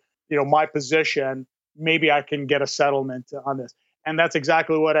know, my position, maybe I can get a settlement on this. And that's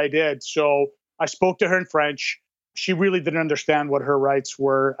exactly what I did. So I spoke to her in French. She really didn't understand what her rights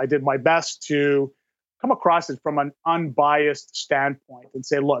were. I did my best to come across it from an unbiased standpoint and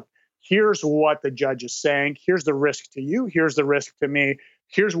say, look, here's what the judge is saying. Here's the risk to you. Here's the risk to me.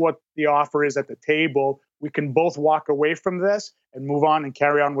 Here's what the offer is at the table. We can both walk away from this and move on and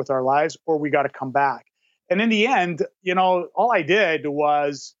carry on with our lives, or we got to come back. And in the end, all I did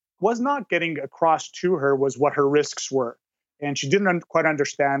was not getting across to her was what her risks were. And she didn't quite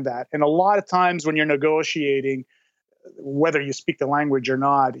understand that. And a lot of times when you're negotiating, whether you speak the language or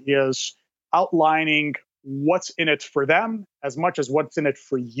not, is outlining what's in it for them as much as what's in it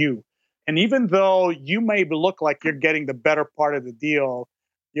for you. And even though you may look like you're getting the better part of the deal,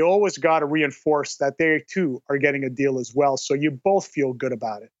 you always got to reinforce that they too are getting a deal as well. So you both feel good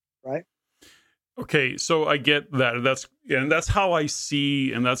about it, right? Okay, so I get that. That's how I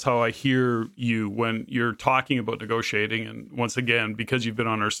see and that's how I hear you when you're talking about negotiating. And once again, because you've been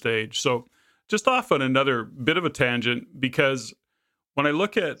on our stage. So just off on another bit of a tangent, because when I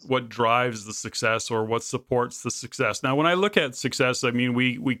look at what drives the success or what supports the success. Now, when I look at success, I mean,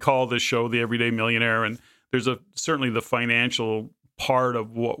 we call this show The Everyday Millionaire, and there's certainly the financial part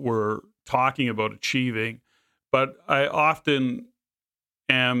of what we're talking about achieving. But I often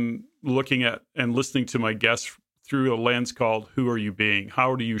am looking at and listening to my guests through a lens called who are you being?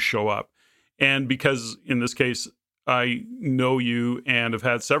 How do you show up? And because in this case, I know you and have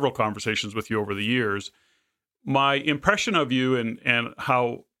had several conversations with you over the years, my impression of you and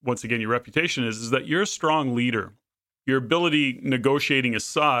how, once again, your reputation is that you're a strong leader. Your ability, negotiating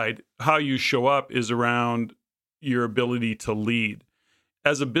aside, how you show up is around your ability to lead.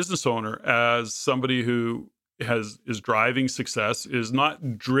 As a business owner, as somebody who is driving success, is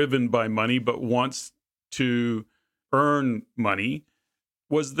not driven by money, but wants to earn money.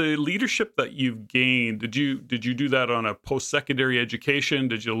 Was the leadership that you've gained, did you do that on a post-secondary education?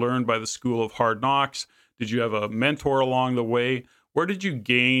 Did you learn by the School of Hard Knocks? Did you have a mentor along the way? Where did you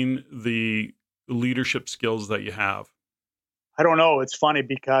gain the leadership skills that you have? I don't know. It's funny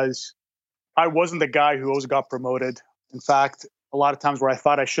because I wasn't the guy who always got promoted. In fact, a lot of times where I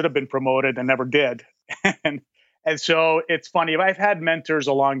thought I should have been promoted and never did. And so it's funny. I've had mentors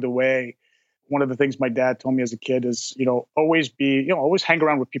along the way. One of the things my dad told me as a kid is, always hang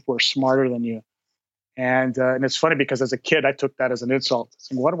around with people who are smarter than you. And it's funny because as a kid, I took that as an insult.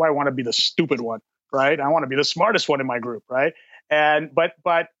 Saying, what do I want to be the stupid one, right? I want to be the smartest one in my group, right? And but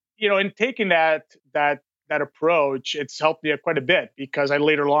in taking that approach, it's helped me quite a bit because I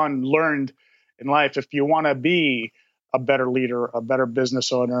later on learned in life, if you want to be a better leader, a better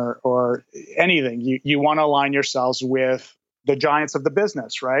business owner, or anything, you want to align yourselves with the giants of the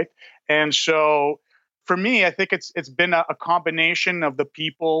business, right? And so for me, I think it's been a combination of the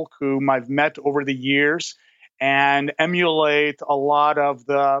people whom I've met over the years and emulate a lot of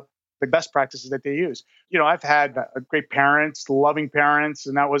the best practices that they use. I've had great parents, loving parents,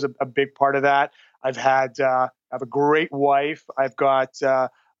 and that was a big part of that. I have a great wife. I've got, I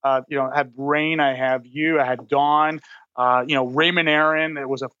have Rain. I have you. I had Dawn. Raymond Aaron. It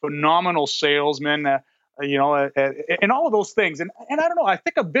was a phenomenal salesman. And all of those things. And I don't know. I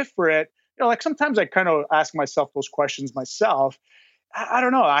think a bit for it. Like sometimes I kind of ask myself those questions myself. I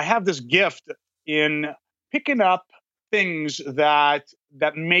don't know. I have this gift in picking up things that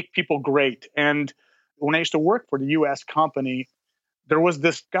make people great. And when I used to work for the U.S. company, there was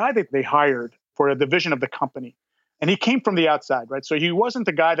this guy that they hired for a division of the company. And he came from the outside, right? So he wasn't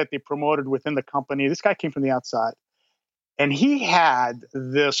the guy that they promoted within the company. This guy came from the outside. And he had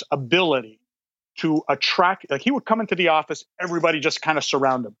this ability to attract, like he would come into the office, everybody just kind of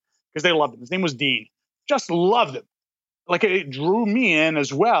surround him because they loved him. His name was Dean. Just loved him. Like it drew me in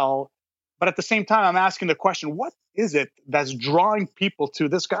as well. But at the same time, I'm asking the question, what is it that's drawing people to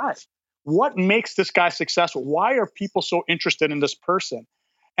this guy? What makes this guy successful? Why are people so interested in this person?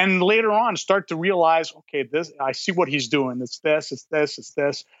 And later on, start to realize, okay, I see what he's doing. It's this, it's this, it's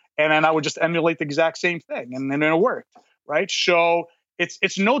this. And then I would just emulate the exact same thing. And then it worked, right? So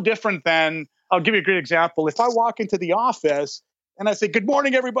it's no different than, I'll give you a great example. If I walk into the office and I say, good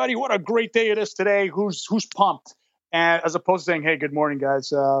morning, everybody. What a great day it is today. Who's pumped? And as opposed to saying, hey, good morning,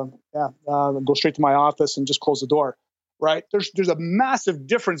 guys. Go straight to my office and just close the door, right? There's a massive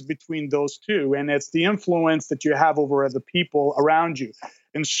difference between those two. And it's the influence that you have over other people around you.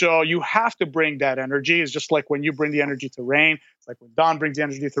 And so you have to bring that energy. It's just like when you bring the energy to Rain. It's like when Don brings the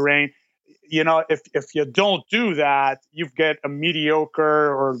energy to Rain. if you don't do that, you get a mediocre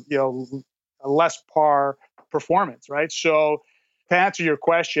or, a less par performance, right? So to answer your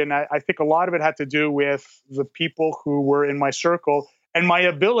question, I think a lot of it had to do with the people who were in my circle and my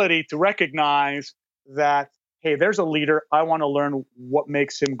ability to recognize that, hey, there's a leader. I want to learn what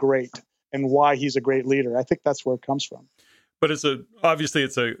makes him great and why he's a great leader. I think that's where it comes from. But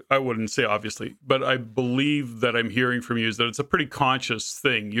I wouldn't say obviously, but I believe that I'm hearing from you is that it's a pretty conscious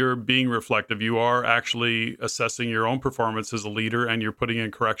thing. You're being reflective. You are actually assessing your own performance as a leader, and you're putting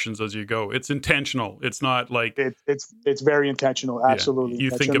in corrections as you go. It's intentional. It's not like it's very intentional. Absolutely. You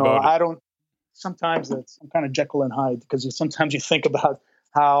think intentional. about it. I don't, sometimes I'm kind of Jekyll and Hyde, because sometimes you think about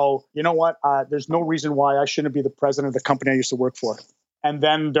how, there's no reason why I shouldn't be the president of the company I used to work for. And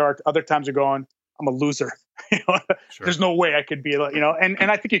then there are other times you're going, I'm a loser. Sure. There's no way I could be,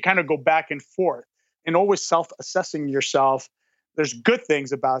 and I think you kind of go back and forth and always self-assessing yourself. There's good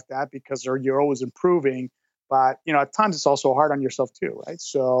things about that because you're always improving, but at times it's also hard on yourself too, right?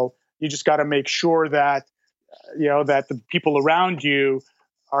 So you just got to make sure that, that the people around you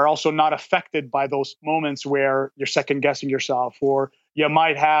are also not affected by those moments where you're second guessing yourself, or you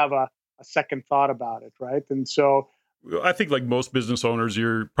might have a second thought about it, right? And so I think, like most business owners,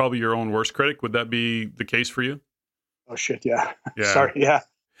 you're probably your own worst critic. Would that be the case for you? Oh shit, yeah. Yeah. Sorry, yeah.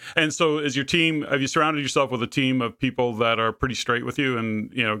 And so, is your team? Have you surrounded yourself with a team of people that are pretty straight with you,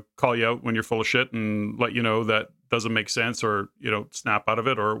 and call you out when you're full of shit, and let you know that doesn't make sense, or snap out of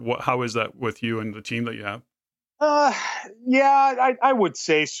it, or what? How is that with you and the team that you have? Yeah, I would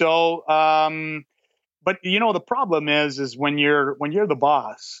say so. But the problem is when you're the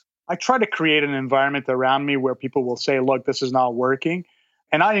boss, I try to create an environment around me where people will say, "Look, this is not working,"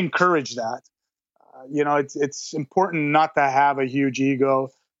 and I encourage that. It's important not to have a huge ego.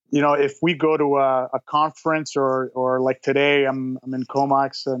 If we go to a conference or like today, I'm in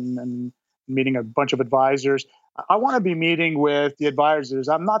Comox and meeting a bunch of advisors. I want to be meeting with the advisors.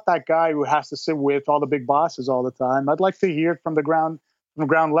 I'm not that guy who has to sit with all the big bosses all the time. I'd like to hear it from the ground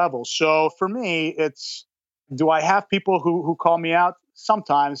level. So for me, do I have people who call me out?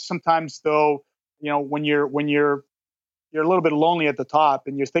 Sometimes though, when you're a little bit lonely at the top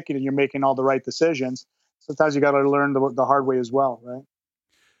and you're thinking that you're making all the right decisions, sometimes you got to learn the hard way as well, right?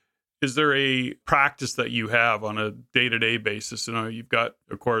 Is there a practice that you have on a day-to-day basis? You've got,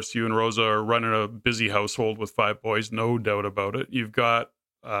 of course, you and Rosa are running a busy household with 5 boys, no doubt about it. You've got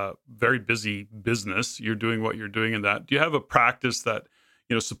a very busy business. You're doing what you're doing in that. Do you have a practice that,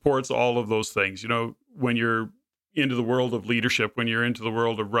 supports all of those things? When you're into the world of leadership, when you're into the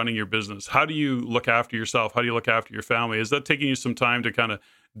world of running your business, how do you look after yourself? How do you look after your family? Is that taking you some time to kind of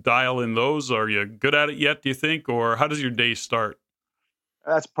dial in those? Are you good at it yet, do you think? Or how does your day start?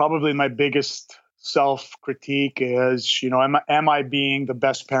 That's probably my biggest self-critique is, am I being the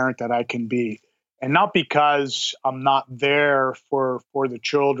best parent that I can be? And not because I'm not there for the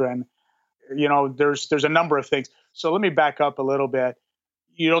children. There's a number of things. So let me back up a little bit.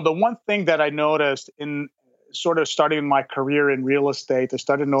 The one thing that I noticed in sort of starting my career in real estate, I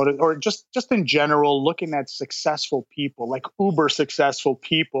started noticing, or just in general, looking at successful people, like uber successful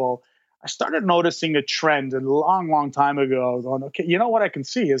people, I started noticing a trend a long, long time ago going, okay, what I can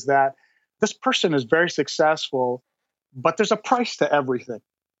see is that this person is very successful, but there's a price to everything,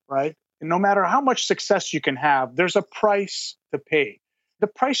 right? And no matter how much success you can have, there's a price to pay. The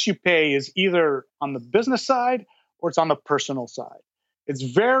price you pay is either on the business side or it's on the personal side. It's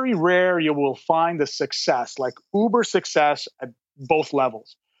very rare you will find a success, like uber success at both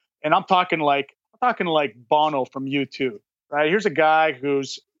levels. And I'm talking like Bono from U2, right? Here's a guy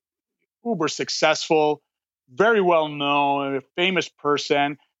who's uber successful, very well known, a famous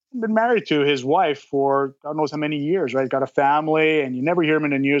person, been married to his wife for God knows how many years, right? Got a family, and you never hear him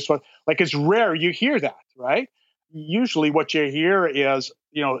in the news. So, like, it's rare you hear that, right? Usually what you hear is,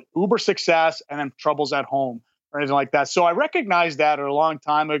 uber success and then troubles at home or anything like that. So I recognized that a long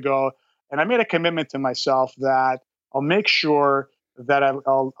time ago, and I made a commitment to myself that I'll make sure that I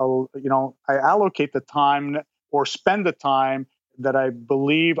allocate the time or spend the time that I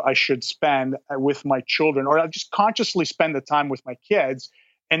believe I should spend with my children, or I'll just consciously spend the time with my kids.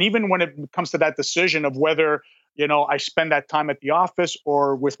 And even when it comes to that decision of whether, I spend that time at the office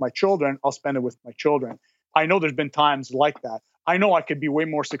or with my children, I'll spend it with my children. I know there's been times like that. I know I could be way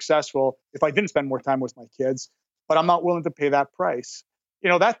more successful if I didn't spend more time with my kids, but I'm not willing to pay that price.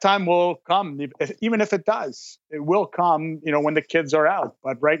 That time will come, even if it does. It will come, when the kids are out.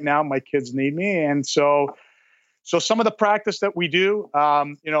 But right now, my kids need me. And so some of the practice that we do,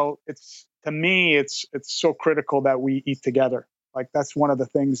 it's, to me, it's so critical that we eat together. Like, that's one of the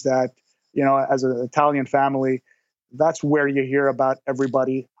things that, as an Italian family, That's where you hear about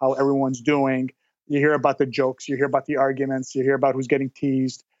everybody, how everyone's doing. You hear about the jokes, you hear about the arguments, you hear about who's getting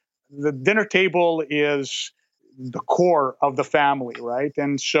teased. The dinner table is the core of the family, right?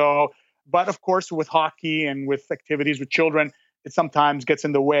 And so, but of course, with hockey and with activities with children, it sometimes gets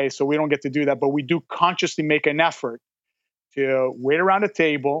in the way. So we don't get to do that, but we do consciously make an effort to wait around a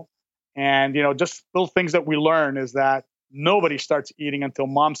table. And, just little things that we learn is that nobody starts eating until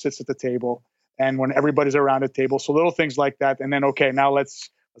mom sits at the table and when everybody's around a table. So little things like that. And then, okay, now let's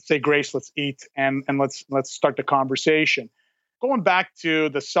say grace, let's eat, and let's start the conversation. Going back to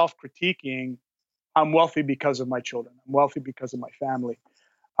the self-critiquing, I'm wealthy because of my children. I'm wealthy because of my family.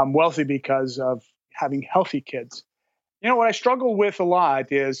 I'm wealthy because of having healthy kids. What I struggle with a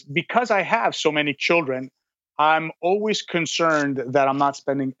lot is because I have so many children, I'm always concerned that I'm not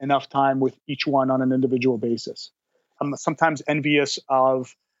spending enough time with each one on an individual basis. I'm sometimes envious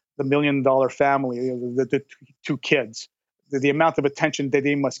of the $1 million family, the two kids, the amount of attention that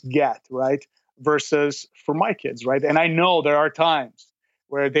they must get, right? Versus for my kids, right? And I know there are times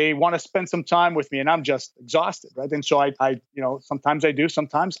where they want to spend some time with me and I'm just exhausted, right? And so sometimes I do,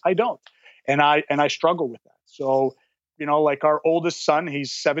 sometimes I don't. And I struggle with that. So, like our oldest son,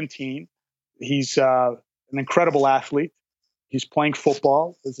 he's 17. He's an incredible athlete. He's playing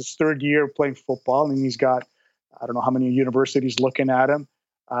football. It's his third year playing football, and he's got I don't know how many universities looking at him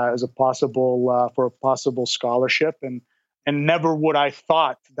as a possible for a possible scholarship. And never would I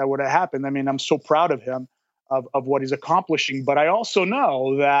thought that would have happened. I mean, I'm so proud of him of what he's accomplishing, but I also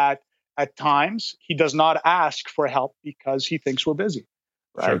know that at times he does not ask for help because he thinks we're busy,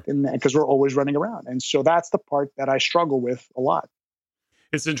 right? Sure. And because we're always running around, and so that's the part that I struggle with a lot.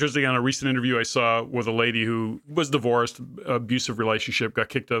 It's interesting. On a recent interview I saw with a lady who was divorced, abusive relationship, got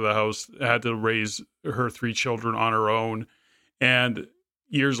kicked out of the house, had to raise her 3 children on her own. And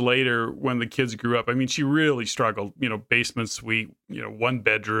years later, when the kids grew up, I mean, she really struggled, basement suite, 1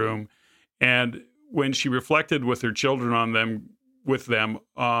 bedroom. And when she reflected with her children with them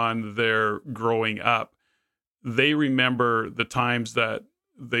on their growing up, they remember the times that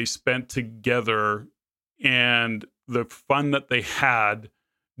they spent together and the fun that they had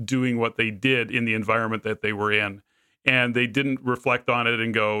doing what they did in the environment that they were in. And they didn't reflect on it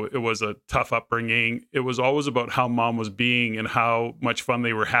and go, it was a tough upbringing. It was always about how mom was being and how much fun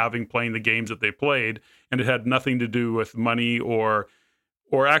they were having playing the games that they played. And it had nothing to do with money or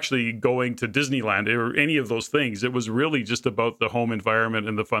actually going to Disneyland or any of those things. It was really just about the home environment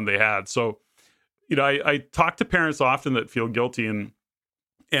and the fun they had. So, I talk to parents often that feel guilty, and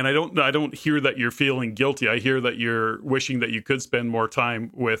I don't hear that you're feeling guilty. I hear that you're wishing that you could spend more time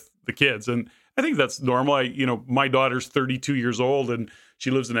with the kids. And I think that's normal. My daughter's 32 years old and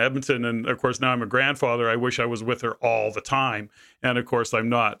she lives in Edmonton. And of course, now I'm a grandfather. I wish I was with her all the time. And of course, I'm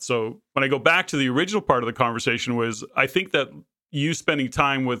not. So when I go back to the original part of the conversation was, I think that you spending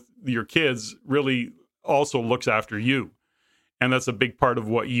time with your kids really also looks after you. And that's a big part of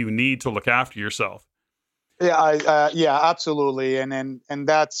what you need to look after yourself. Yeah, absolutely, and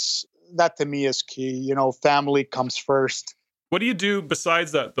that to me is key. Family comes first. What do you do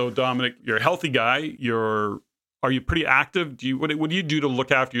besides that, though, Domenic? You're a healthy guy. Are you pretty active? What do you do to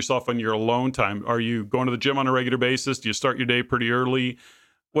look after yourself on your alone time? Are you going to the gym on a regular basis? Do you start your day pretty early?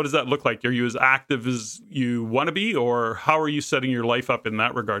 What does that look like? Are you as active as you want to be, or how are you setting your life up in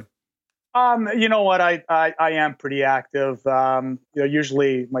that regard? You know what? I am pretty active.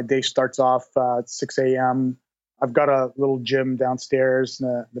 Usually my day starts off at 6 a.m. I've got a little gym downstairs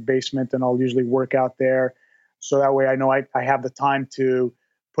in the basement, and I'll usually work out there. So that way I know I have the time to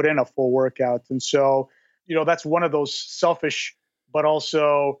put in a full workout. And so, that's one of those selfish, but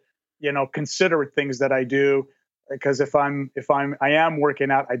also, considerate things that I do. Because I am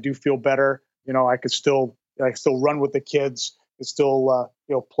working out, I do feel better. I still run with the kids, to still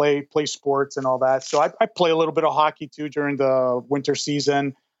play sports and all that. So I play a little bit of hockey too during the winter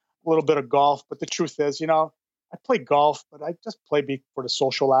season, a little bit of golf. But the truth is, I play golf, but I just play for the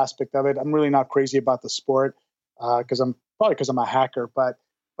social aspect of it. I'm really not crazy about the sport because I'm a hacker. But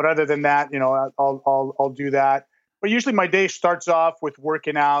other than that, I'll do that. But usually my day starts off with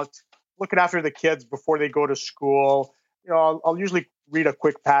working out, looking after the kids before they go to school. I'll usually read a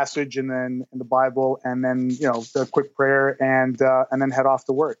quick passage and then in the Bible, and then a quick prayer, and then head off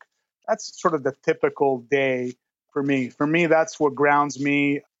to work. That's sort of the typical day for me. For me, that's what grounds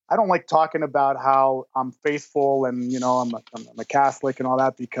me. I don't like talking about how I'm faithful and I'm a Catholic and all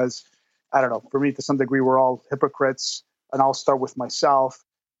that, because I don't know. For me, to some degree, we're all hypocrites, and I'll start with myself.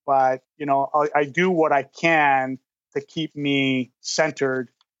 But I do what I can to keep me centered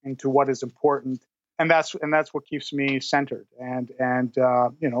into what is important. that's what keeps me centered. And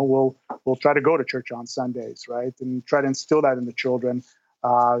we'll try to go to church on Sundays, right, and try to instill that in the children,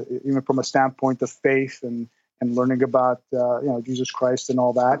 even from a standpoint of faith and learning about Jesus Christ and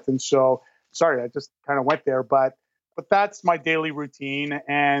all that. And so, sorry, I just kind of went there, but that's my daily routine,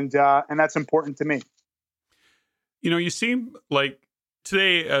 and that's important to me. You seem like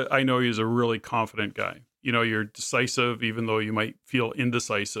today, I know you as a really confident guy. You're decisive, even though you might feel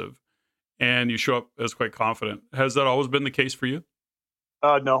indecisive, and you show up as quite confident. Has that always been the case for you?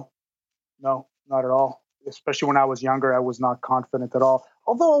 No, not at all. Especially when I was younger, I was not confident at all.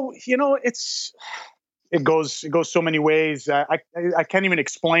 Although, it goes so many ways. I can't even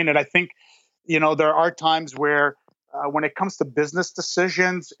explain it. I think, there are times where when it comes to business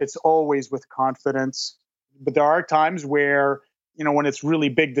decisions, it's always with confidence. But there are times where, when it's really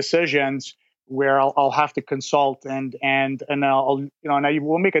big decisions, where I'll have to consult and I'll, and I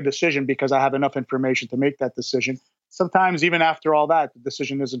will make a decision because I have enough information to make that decision. Sometimes even after all that, the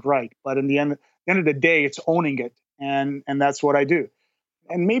decision isn't right. But in the end of the day, it's owning it. And that's what I do.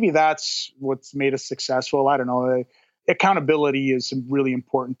 And maybe that's what's made us successful. I don't know. Accountability is really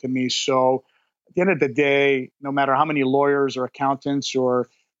important to me. So at the end of the day, no matter how many lawyers or accountants or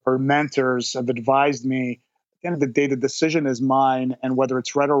mentors have advised me, at the end of the day, the decision is mine. And whether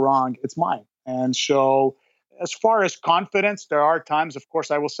it's right or wrong, it's mine. And so as far as confidence, there are times, of course,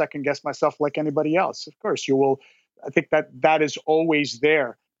 I will second guess myself like anybody else. Of course, you will. I think that is always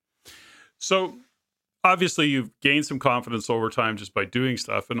there. So obviously you've gained some confidence over time just by doing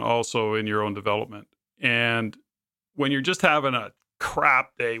stuff and also in your own development. And when you're just having a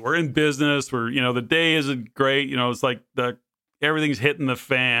crap day, we're in business, the day isn't great, it's like everything's hitting the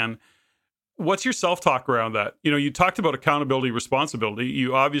fan. What's your self-talk around that? You talked about accountability, responsibility.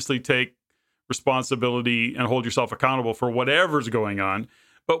 You obviously take responsibility and hold yourself accountable for whatever's going on.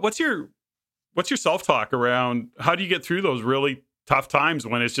 But what's your self-talk around how do you get through those really tough times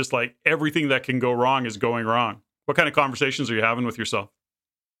when it's just like everything that can go wrong is going wrong? What kind of conversations are you having with yourself?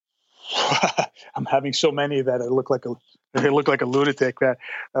 I'm having so many that I look like a lunatic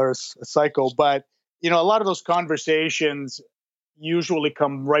or a psycho. But a lot of those conversations usually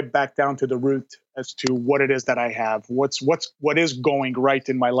come right back down to the root as to what it is that I have, what is going right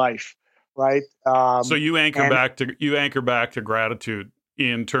in my life, right? So you anchor back to gratitude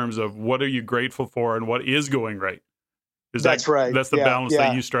in terms of what are you grateful for and what is going right. That's right. That's the balance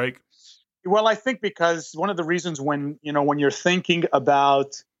that you strike. Well, I think because one of the reasons when you're thinking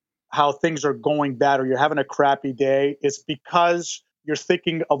about how things are going bad or you're having a crappy day, it's because you're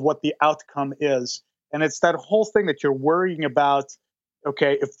thinking of what the outcome is. And it's that whole thing that you're worrying about,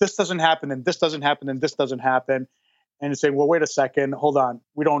 okay, if this doesn't happen, and this doesn't happen, and this doesn't happen. And you say, well, wait a second, hold on.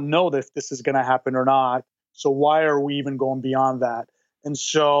 We don't know if this is going to happen or not. So why are we even going beyond that? And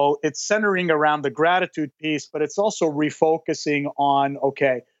so it's centering around the gratitude piece, but it's also refocusing on,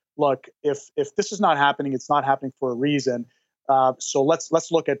 okay, look, if this is not happening, it's not happening for a reason. So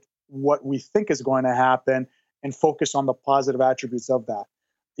let's look at what we think is going to happen and focus on the positive attributes of that.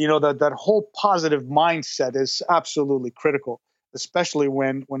 That whole positive mindset is absolutely critical, especially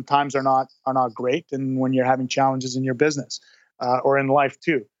when times are not great and when you're having challenges in your business or in life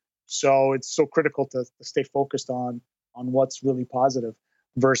too. So it's so critical to stay focused on what's really positive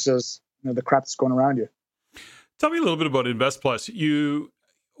versus the crap that's going around you. Tell me a little bit about Invest Plus.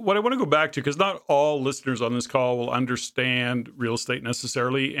 What I want to go back to, because not all listeners on this call will understand real estate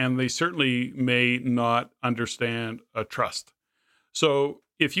necessarily, and they certainly may not understand a trust. So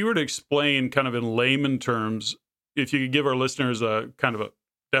if you were to explain kind of in layman terms, if you could give our listeners a kind of a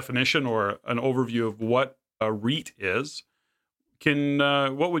definition or an overview of what a REIT is,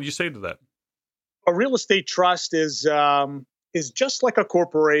 what would you say to that? A real estate trust is just like a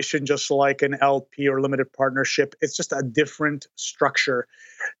corporation, just like an LP or limited partnership. It's just a different structure.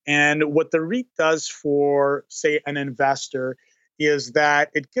 And what the REIT does for, say, an investor is that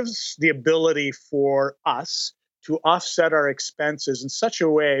it gives the ability for us to offset our expenses in such a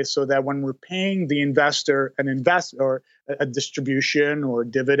way so that when we're paying the investor or a distribution or a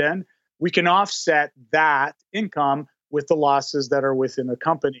dividend, we can offset that income with the losses that are within the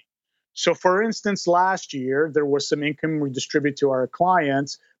company. So, for instance, last year, there was some income we distributed to our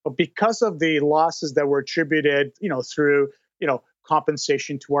clients, but because of the losses that were attributed, through,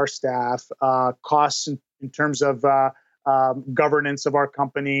 compensation to our staff, costs in terms of governance of our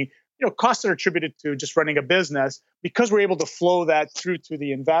company, costs that are attributed to just running a business, because we're able to flow that through to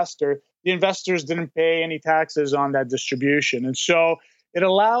the investors didn't pay any taxes on that distribution. And so it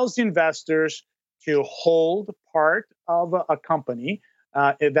allows the investors to hold part of a company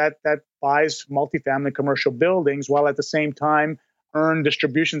that buys multifamily commercial buildings while at the same time earn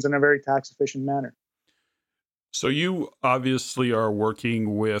distributions in a very tax efficient manner. So you obviously are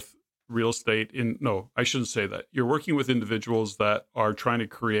working with real estate no, I shouldn't say that. You're working with individuals that are trying to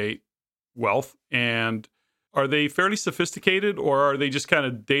create wealth. And are they fairly sophisticated, or are they just kind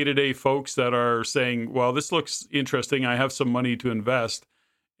of day-to-day folks that are saying, well, this looks interesting, I have some money to invest,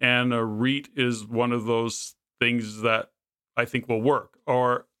 and a REIT is one of those things that I think will work?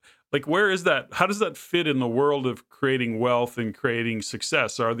 Or like, where is that? How does that fit in the world of creating wealth and creating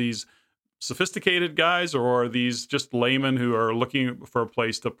success? Are these sophisticated guys, or are these just laymen who are looking for a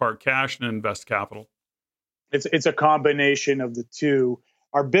place to park cash and invest capital? It's a combination of the two.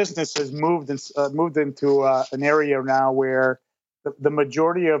 Our business has moved into an area now where the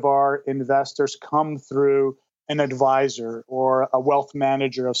majority of our investors come through an advisor or a wealth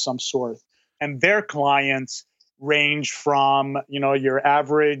manager of some sort, and their clients range from your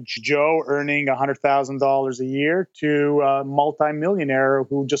average Joe earning $100,000 a year to a multimillionaire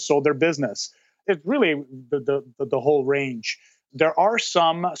who just sold their business. It's really the whole range. There are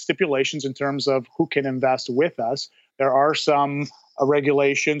some stipulations in terms of who can invest with us. There are some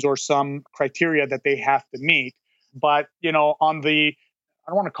regulations or some criteria that they have to meet. But on the, I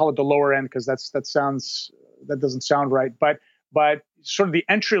don't want to call it the lower end because that doesn't sound right. But sort of the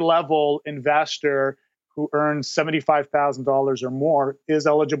entry level investor who earns $75,000 or more is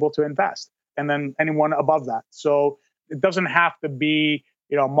eligible to invest, and then anyone above that. So it doesn't have to be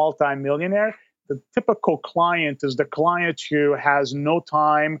a multimillionaire. The typical client is the client who has no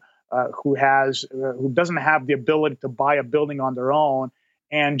time, who doesn't have the ability to buy a building on their own,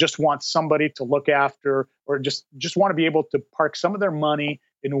 and just wants somebody to look after, or just want to be able to park some of their money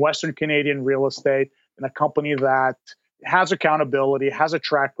in Western Canadian real estate in a company that has accountability, has a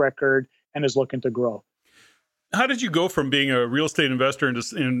track record, and is looking to grow. How did you go from being a real estate investor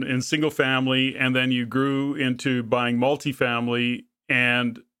in single family, and then you grew into buying multifamily?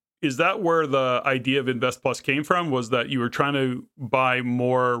 And is that where the idea of Invest Plus came from? Was that you were trying to buy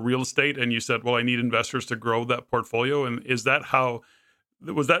more real estate and you said, well, I need investors to grow that portfolio? And was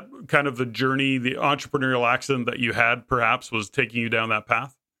that kind of the journey, the entrepreneurial accident that you had perhaps was taking you down that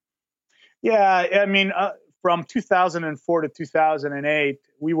path? Yeah, I mean, from 2004 to 2008,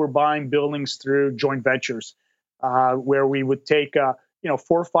 we were buying buildings through joint ventures, where we would take, 4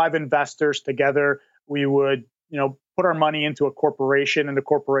 or 5 investors together. We would, put our money into a corporation, and the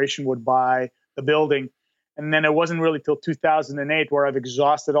corporation would buy the building. And then it wasn't really till 2008 where I've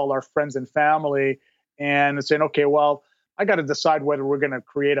exhausted all our friends and family and saying, okay, well, I got to decide whether we're going to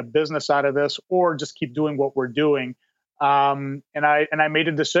create a business out of this or just keep doing what we're doing. And I made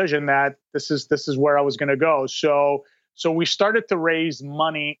a decision that this is where I was going to go. So we started to raise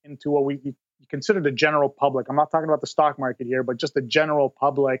money into what we consider the general public. I'm not talking about the stock market here, but just the general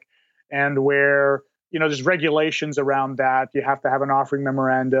public, and where there's regulations around that. You have to have an offering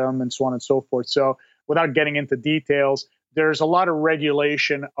memorandum and so on and so forth. So without getting into details, there's a lot of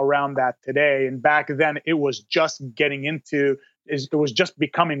regulation around that today. And back then, it was just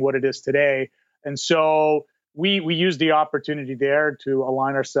becoming what it is today. And so we used the opportunity there to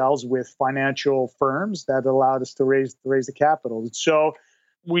align ourselves with financial firms that allowed us to raise the capital. So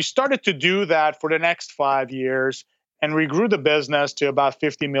we started to do that for the next 5 years, and we grew the business to about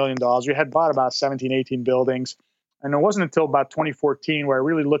 $50 million. We had bought about 17, 18 buildings. And it wasn't until about 2014 where I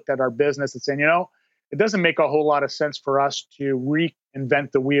really looked at our business and said, it doesn't make a whole lot of sense for us to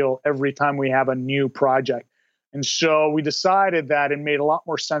reinvent the wheel every time we have a new project. And so we decided that it made a lot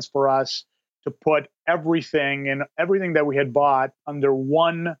more sense for us to put everything that we had bought under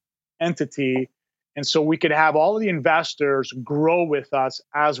one entity. And so we could have all of the investors grow with us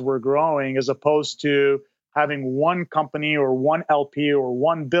as we're growing, as opposed to having one company or one LP or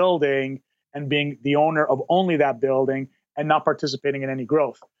one building and being the owner of only that building and not participating in any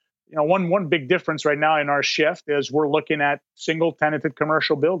growth. One big difference right now in our shift is we're looking at single tenanted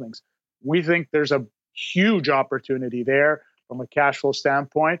commercial buildings. We think there's a huge opportunity there from a cash flow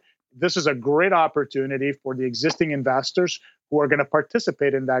standpoint. This is a great opportunity for the existing investors who are going to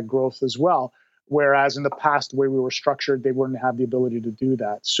participate in that growth as well. Whereas in the past, the way we were structured, they wouldn't have the ability to do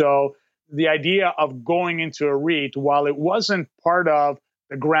that. So the idea of going into a REIT, while it wasn't part of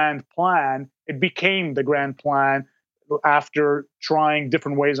the grand plan, it became the grand plan after trying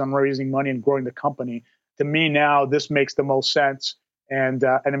different ways on raising money and growing the company. To me now, this makes the most sense, and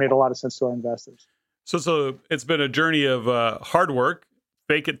it made a lot of sense to our investors. So it's been a journey of hard work,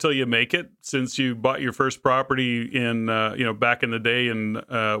 fake it till you make it, since you bought your first property in, back in the day in,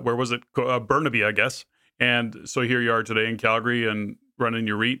 where was it? Burnaby, I guess. And so here you are today in Calgary and running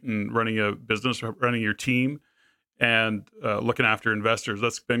your REIT and running a business, running your team, and looking after investors.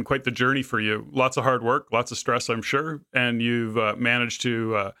 That's been quite the journey for you. Lots of hard work, lots of stress, I'm sure. And you've managed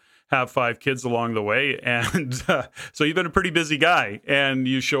to have 5 kids along the way. And so you've been a pretty busy guy, and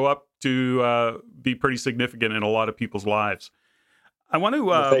you show up to be pretty significant in a lot of people's lives. I want to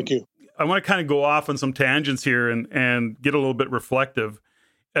Well, thank you. I want to kind of go off on some tangents here and get a little bit reflective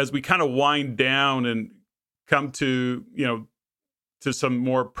as we kind of wind down and come to, to some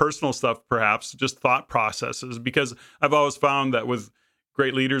more personal stuff, perhaps just thought processes, because I've always found that with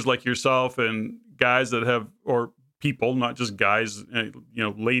great leaders like yourself and guys that have, or people, not just guys,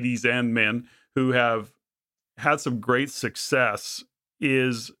 ladies and men who have had some great success,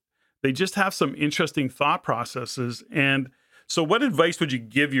 is they just have some interesting thought processes. And so what advice would you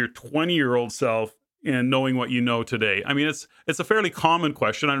give your 20-year-old self in knowing what you know today? I mean, it's a fairly common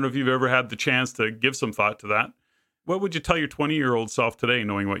question. I don't know if you've ever had the chance to give some thought to that. What would you tell your 20-year-old self today,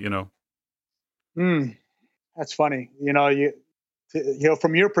 knowing what you know? That's funny.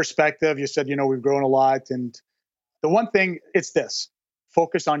 From your perspective, you said, we've grown a lot. And the one thing, it's this: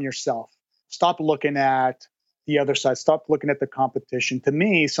 focus on yourself. Stop looking at the other side. Stop looking at the competition. To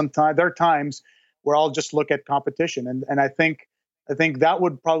me, sometimes there are times where I'll just look at competition. And I think that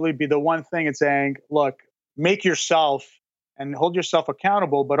would probably be the one thing in saying, look, make yourself and hold yourself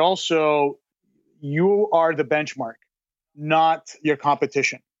accountable, but also you are the benchmark, not your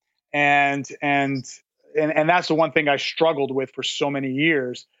competition. And that's the one thing I struggled with for so many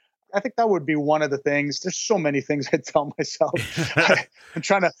years. I think that would be one of the things. There's so many things I tell myself. I'm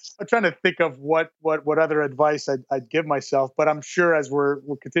trying to think of what other advice I'd give myself. But I'm sure as we're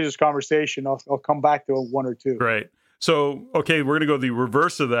continue this conversation, I'll come back to one or two. Great. So, okay, we're going to go the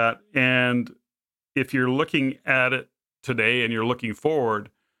reverse of that. And if you're looking at it today and you're looking forward,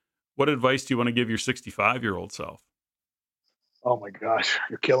 what advice do you want to give your 65-year-old self? Oh my gosh,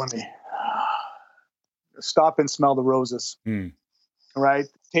 you're killing me. Stop and smell the roses. Right?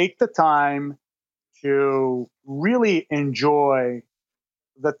 Take the time to really enjoy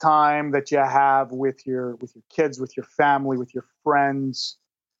the time that you have with your kids, with your family, with your friends.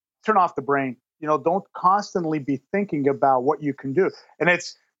 Turn off the brain. Don't constantly be thinking about what you can do. And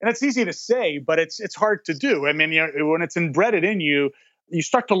it's easy to say, but it's hard to do. I mean, when it's embedded in you, you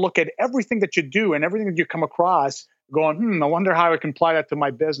start to look at everything that you do and everything that you come across going, I wonder how I can apply that to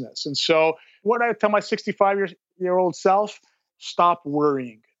my business. And so what I tell my 65-year-old self, stop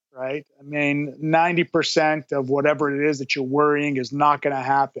worrying, right? I mean, 90% of whatever it is that you're worrying is not going to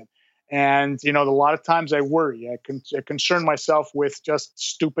happen. And, a lot of times I worry. I concern myself with just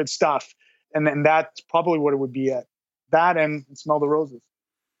stupid stuff. And that's probably what it would be at. That and smell the roses.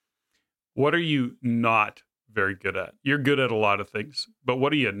 What are you not very good at? You're good at a lot of things, but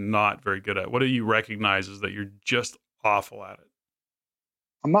what are you not very good at? What do you recognize is that you're just awful at it?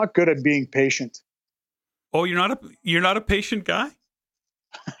 I'm not good at being patient. Oh, you're not a patient guy?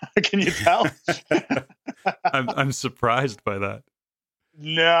 Can you tell? I'm surprised by that.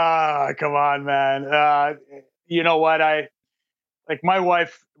 No, come on, man. You know what? My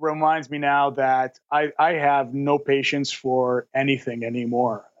wife reminds me now that I have no patience for anything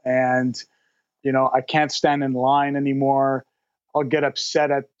anymore. And, I can't stand in line anymore. I'll get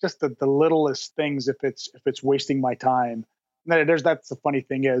upset at just the littlest things if it's wasting my time. That's the funny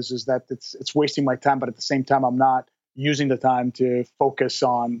thing is that it's wasting my time, but at the same time, I'm not using the time to focus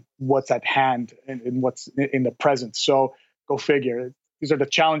on what's at hand and what's in the present. So go figure. These are the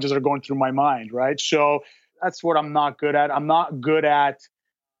challenges that are going through my mind, right? So that's what I'm not good at. I'm not good at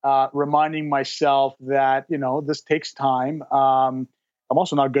reminding myself that, this takes time. I'm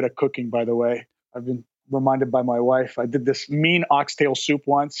also not good at cooking, by the way. I've been reminded by my wife. I did this mean oxtail soup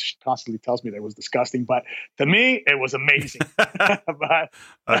once. She constantly tells me that it was disgusting, but to me, it was amazing.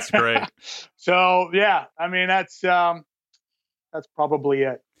 That's great. So yeah, I mean, that's probably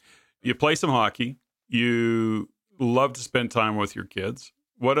it. You play some hockey. You love to spend time with your kids.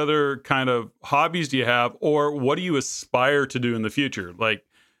 What other kind of hobbies do you have, or what do you aspire to do in the future? Like,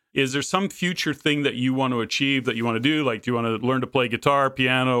 is there some future thing that you want to achieve, that you want to do? Like, do you want to learn to play guitar,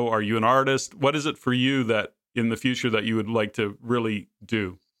 piano? Are you an artist? What is it for you that in the future that you would like to really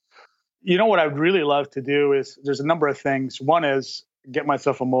do? What I'd really love to do is there's a number of things. One is get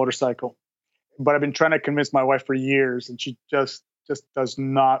myself a motorcycle, but I've been trying to convince my wife for years, and she just does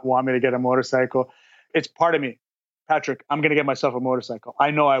not want me to get a motorcycle. It's part of me. Patrick, I'm going to get myself a motorcycle.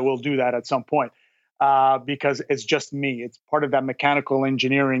 I know I will do that at some point. Because it's just me. It's part of that mechanical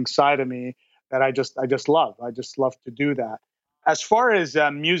engineering side of me that I just love. I just love to do that. As far as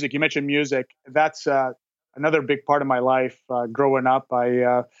music, you mentioned music. That's another big part of my life. Growing up,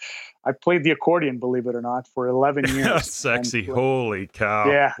 I played the accordion, believe it or not, for 11 years. Sexy! Holy cow!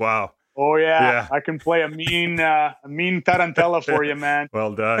 Yeah. Wow. Oh yeah. I can play a mean tarantella for you, man.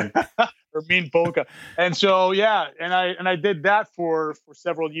 Well done. or mean polka. And so, yeah, and I did that for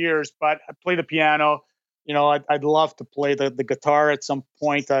several years, but I played the piano. I'd love to play the guitar at some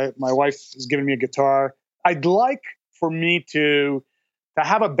point. My wife is giving me a guitar. I'd like for me to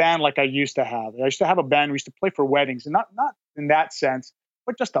have a band like I used to have. I used to have a band. We used to play for weddings, and not in that sense,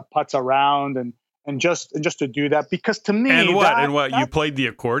 but just to putz around and just to do that. Because to me, And what you played the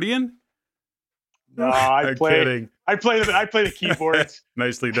accordion? No, I I'm play. kidding. I play the keyboards.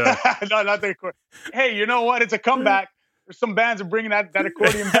 Nicely done. No, not the accordion. Hey, you know what? It's a comeback. There's some bands are bringing that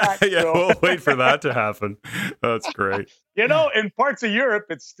accordion back. Yeah, So. we'll wait for that to happen. That's great. In parts of Europe,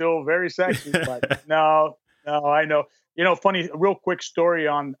 it's still very sexy. But no, I know. Funny, real quick story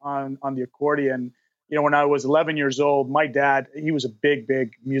on the accordion. When I was 11 years old, my dad, he was a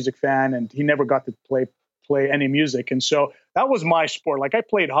big music fan, and he never got to play any music. And so that was my sport. Like, I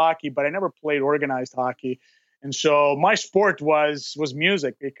played hockey, but I never played organized hockey. And so my sport was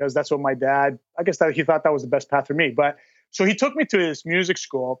music, because that's what my dad, I guess that he thought that was the best path for me. But so he took me to this music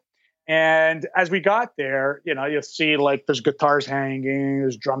school. And as we got there, you'll see like there's guitars hanging,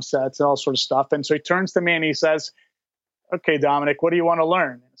 there's drum sets and all sort of stuff. And so he turns to me and he says, "Okay, Domenic, what do you want to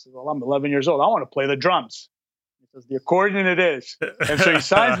learn?" And I said, "Well, I'm 11 years old. I want to play the drums." He says, "The accordion it is." And so he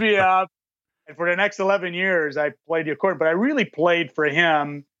signs me up. And for the next 11 years, I played the accordion. But I really played for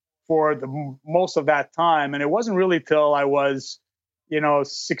him for the most of that time. And it wasn't really till I was,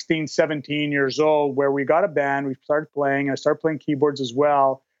 16, 17 years old, where we got a band. We started playing. I started playing keyboards as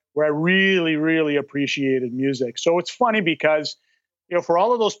well, where I really, really appreciated music. So it's funny because, for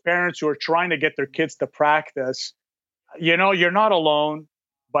all of those parents who are trying to get their kids to practice, you're not alone.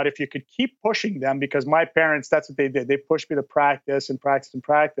 But if you could keep pushing them, because my parents, that's what they did. They pushed me to practice and practice and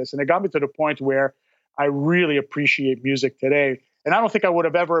practice. And it got me to the point where I really appreciate music today. And I don't think I would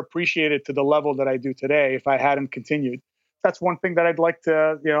have ever appreciated to the level that I do today if I hadn't continued. That's one thing that I'd like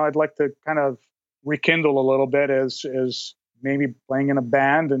to kind of rekindle a little bit, is maybe playing in a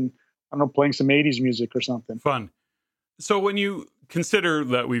band and, I don't know, playing some 80s music or something. Fun. So when you consider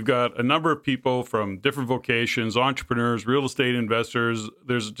that we've got a number of people from different vocations, entrepreneurs, real estate investors,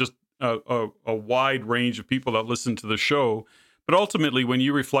 there's just a wide range of people that listen to the show. But ultimately, when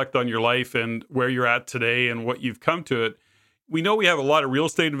you reflect on your life and where you're at today and what you've come to it, we know we have a lot of real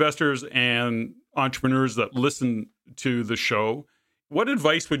estate investors and entrepreneurs that listen to the show. What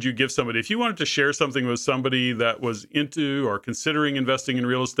advice would you give somebody if you wanted to share something with somebody that was into or considering investing in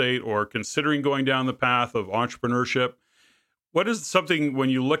real estate or considering going down the path of entrepreneurship? What is something, when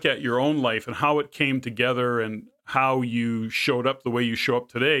you look at your own life and how it came together and how you showed up the way you show up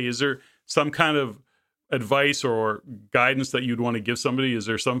today, is there some kind of advice or guidance that you'd want to give somebody? Is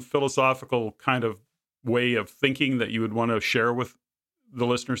there some philosophical kind of way of thinking that you would want to share with the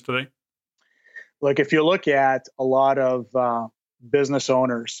listeners today? Look, if you look at a lot of business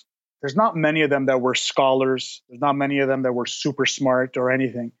owners, there's not many of them that were scholars. There's not many of them that were super smart or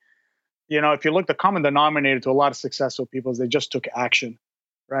anything. If you look, the common denominator to a lot of successful people is they just took action,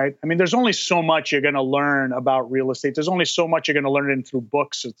 right? I mean, there's only so much you're going to learn about real estate. There's only so much you're going to learn in through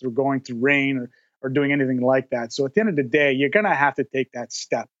books or through going through rain or doing anything like that. So at the end of the day, you're going to have to take that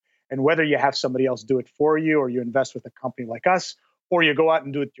step. And whether you have somebody else do it for you, or you invest with a company like us, or you go out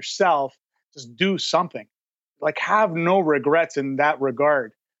and do it yourself, just do something. Like, have no regrets in that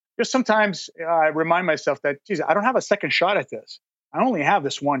regard. Just sometimes I remind myself that, geez, I don't have a second shot at this. I only have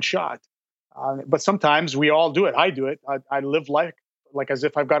this one shot. But sometimes we all do it. I do it. I live life like as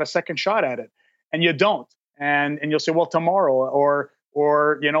if I've got a second shot at it, and you don't. And you'll say, well, tomorrow,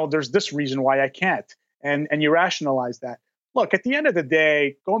 or there's this reason why I can't, and you rationalize that. Look, at the end of the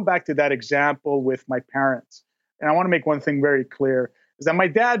day, going back to that example with my parents, and I want to make one thing very clear, is that my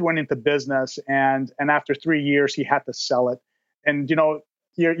dad went into business, and after 3 years, he had to sell it. And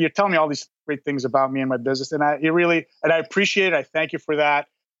you're telling me all these great things about me and my business, and I appreciate it. I thank you for that.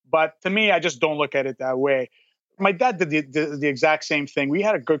 But to me, I just don't look at it that way. My dad did the exact same thing. We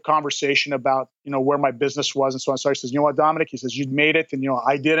had a good conversation about, where my business was and so on. So he says, "You know what, Domenic?" He says, "You made it, and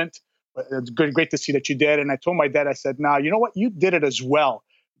I didn't. But it's great to see that you did." And I told my dad, I said, "Now, you know what? You did it as well,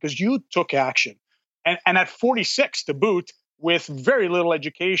 because you took action." And at 46 to boot, with very little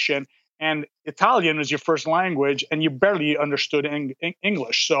education, and Italian is your first language, and you barely understood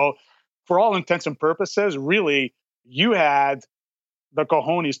English. So for all intents and purposes, really, you had the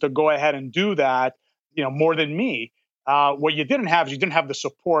cojones to go ahead and do that, more than me. What you didn't have is you didn't have the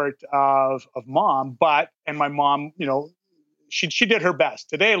support of mom, and my mom, she did her best.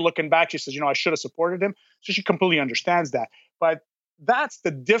 Today, looking back, she says, I should have supported him. So she completely understands that. But that's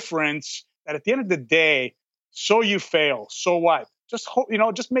the difference, that at the end of the day, so you fail, so what? Just hope,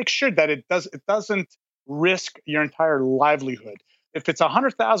 just make sure that it doesn't risk your entire livelihood. if it's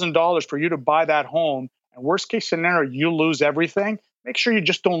 $100,000 for you to buy that home, and worst case scenario, you lose everything, make sure you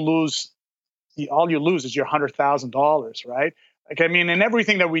just don't lose all you lose is your $100,000, right? Like, I mean, in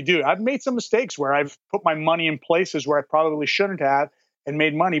everything that we do, I've made some mistakes where I've put my money in places where I probably shouldn't have and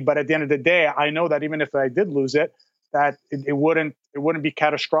made money. But at the end of the day, I know that even if I did lose it, that it wouldn't be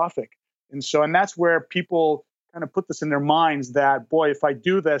catastrophic. And that's where people kind of put this in their minds that, boy, if I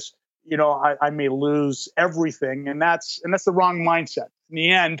do this, I may lose everything. And that's the wrong mindset. In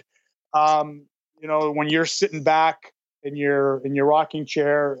the end, when you're sitting back in your rocking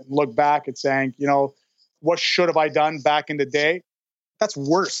chair and look back and saying, what should have I done back in the day? That's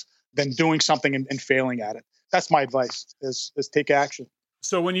worse than doing something and failing at it. That's my advice: is take action.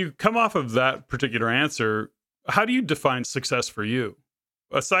 So when you come off of that particular answer, how do you define success for you?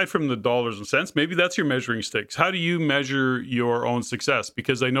 Aside from the dollars and cents, maybe that's your measuring sticks. How do you measure your own success?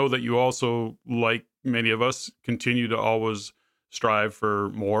 Because I know that you also, like many of us, continue to always strive for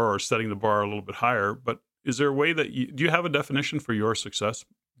more or setting the bar a little bit higher. But is there a way that do you have a definition for your success,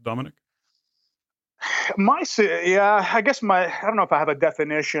 Domenic? I guess I don't know if I have a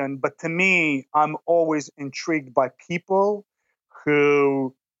definition, but to me, I'm always intrigued by people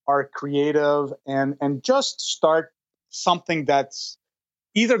who are creative and just start something that's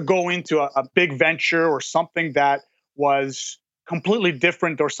either go into a big venture or something that was completely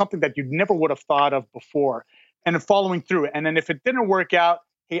different or something that you never would have thought of before, and following through. And then if it didn't work out,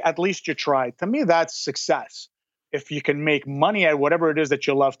 hey, at least you tried. To me, that's success. If you can make money at whatever it is that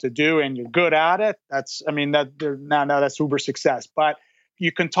you love to do and you're good at it, that's uber success. But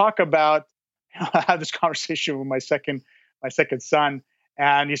you can talk about, I had this conversation with my second son,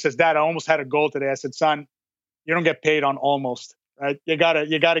 and he says, "Dad, I almost had a goal today." I said, "Son, you don't get paid on almost, right? You gotta get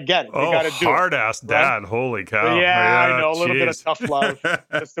it. You gotta do it." Hard ass dad. Right? Holy cow. Yeah, I know, a little bit of tough love.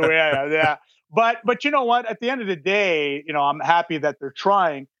 That's the way I am. Yeah. But you know what? At the end of the day, I'm happy that they're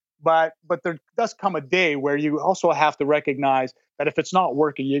trying. But there does come a day where you also have to recognize that if it's not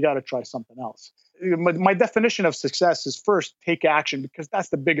working, you got to try something else. My definition of success is, first, take action, because that's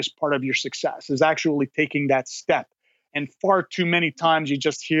the biggest part of your success, is actually taking that step. And far too many times you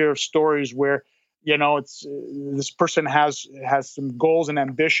just hear stories where, it's this person has some goals and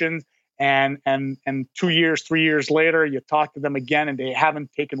ambitions, and 2 years, 3 years later, you talk to them again and they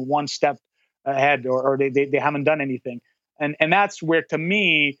haven't taken one step ahead, or they haven't done anything. And that's where, to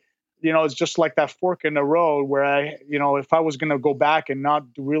me, it's just like that fork in the road where if I was going to go back and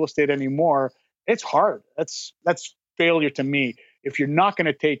not do real estate anymore, it's hard. That's failure to me. If you're not going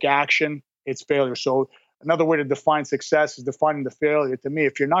to take action, it's failure. So another way to define success is defining the failure. To me,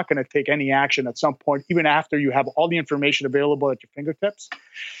 if you're not going to take any action at some point, even after you have all the information available at your fingertips,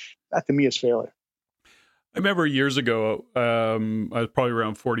 that to me is failure. I remember years ago, I was probably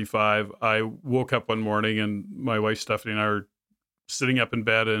around 45. I woke up one morning and my wife Stephanie and I were sitting up in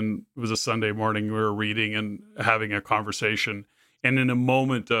bed, and it was a Sunday morning. We were reading and having a conversation. And in a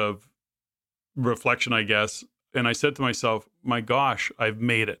moment of reflection, I guess, and I said to myself, my gosh, I've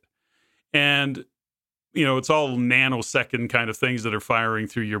made it. And, it's all nanosecond kind of things that are firing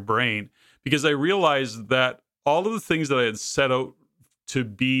through your brain, because I realized that all of the things that I had set out to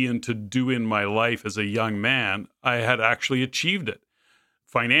be and to do in my life as a young man, I had actually achieved it.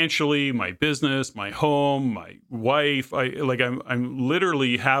 Financially, my business, my home, my wife, I'm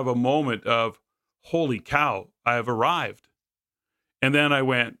literally have a moment of, holy cow, I have arrived. And then I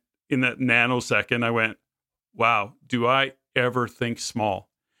went, in that nanosecond, I went, wow, do I ever think small?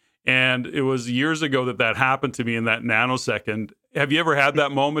 And it was years ago that happened to me, in that nanosecond. Have you ever had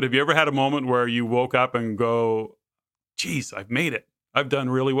that moment? Have you ever had a moment where you woke up and go, geez, I've made it. I've done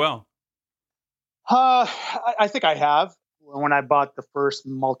really well? I think I have. When I bought the first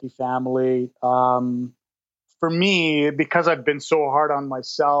multifamily, for me, because I've been so hard on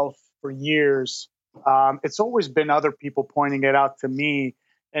myself for years, it's always been other people pointing it out to me,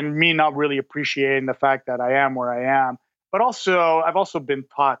 and me not really appreciating the fact that I am where I am. But also, I've also been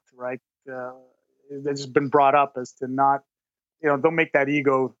taught, right? It's been brought up as to not, don't make that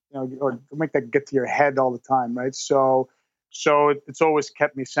ego, or don't make that get to your head all the time, right? So it's always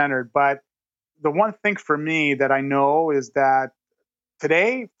kept me centered. But the one thing for me that I know is that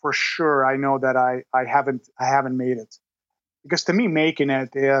today, for sure, I know that I haven't made it, because to me, making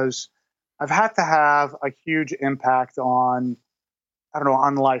it is, I've had to have a huge impact on, I don't know,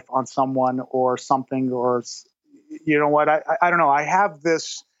 on life, on someone or something, or you know what, I don't know. I have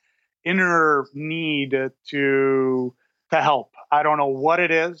this inner need to help. I don't know what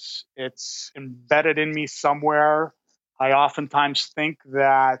it is. It's embedded in me somewhere. I oftentimes think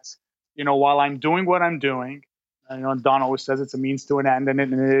that, while I'm doing what I'm doing, Don always says it's a means to an end, and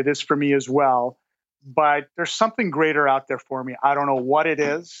it is for me as well. but there's something greater out there for me. I don't know what it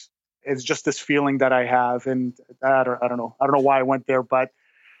is. It's just this feeling that I have, and I don't know. I don't know why I went there, but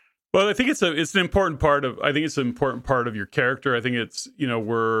well, I think it's an important part of. I think it's an important part of your character. I think it's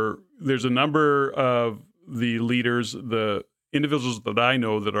there's a number of the leaders, the individuals that I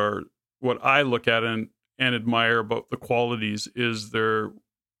know that are what I look at and admire about the qualities is their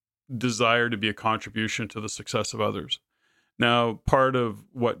desire to be a contribution to the success of others. Now, part of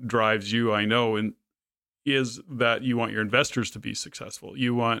what drives you, I know, and is that you want your investors to be successful.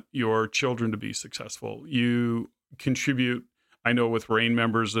 You want your children to be successful. You contribute, I know, with RAIN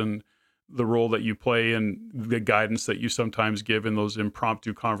members and the role that you play and the guidance that you sometimes give in those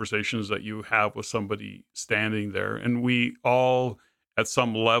impromptu conversations that you have with somebody standing there. And we all, at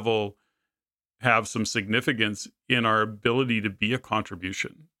some level, have some significance in our ability to be a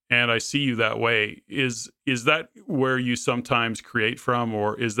contribution. And I see you that way. Is that where you sometimes create from,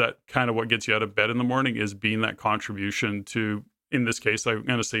 or is that kind of what gets you out of bed in the morning, is being that contribution to, in this case, I'm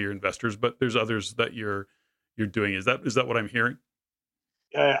going to say your investors, but there's others that you're doing. Is that what I'm hearing?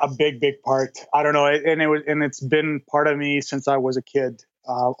 A big part. I don't know, it's been part of me since I was a kid.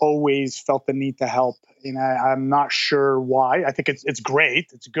 Always felt the need to help, and I'm not sure why. I think it's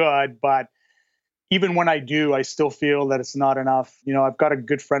great, it's good, but even when I do, I still feel that it's not enough. I've got a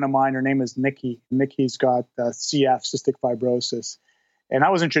good friend of mine. Her name is Nikki. Nikki's got CF, cystic fibrosis. And I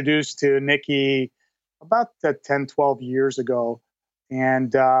was introduced to Nikki about 10, 12 years ago.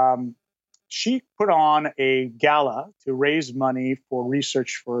 And she put on a gala to raise money for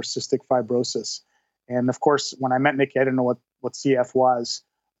research for cystic fibrosis. And of course, when I met Nikki, I didn't know what CF was.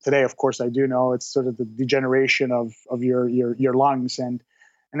 Today, of course, I do know. It's sort of the degeneration of your lungs. And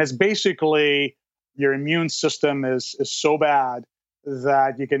it's basically your immune system is so bad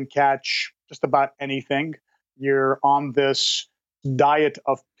that you can catch just about anything. You're on this diet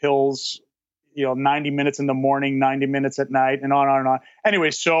of pills, 90 minutes in the morning, 90 minutes at night, and on and on and on.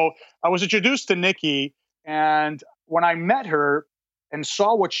 Anyway, so I was introduced to Nikki, and when I met her and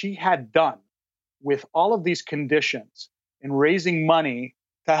saw what she had done with all of these conditions and raising money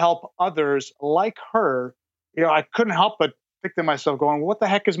to help others like her, I couldn't help but think to myself going, what the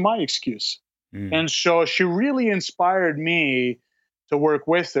heck is my excuse? And so she really inspired me to work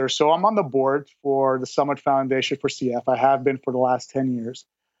with her. So I'm on the board for the Summit Foundation for CF. I have been for the last 10 years.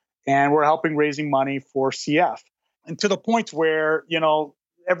 And we're helping raising money for CF. And to the point where,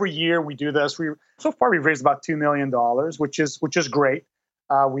 every year we do this. So far we've raised about $2 million, which is great.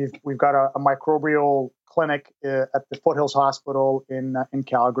 We've got a microbial clinic at the Foothills Hospital in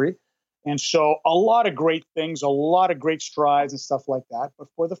Calgary. And so a lot of great things, a lot of great strides and stuff like that. But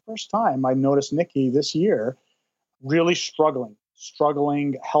for the first time, I noticed Nikki this year really struggling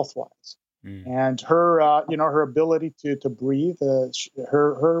health-wise. And her, her ability to breathe,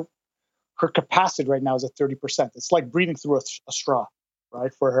 her capacity right now is at 30%. It's like breathing through a straw,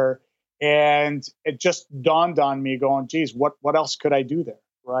 right, for her. And it just dawned on me going, geez, what else could I do there,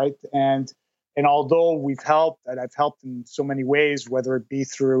 right? And although we've helped, and I've helped in so many ways, whether it be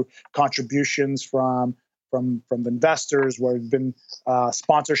through contributions from investors, where it's been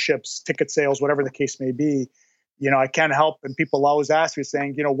sponsorships, ticket sales, whatever the case may be, I can't help. And people always ask me,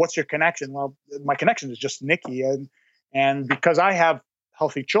 saying, what's your connection? Well, my connection is just Nikki, and because I have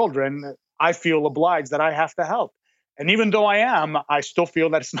healthy children, I feel obliged that I have to help. And even though I still feel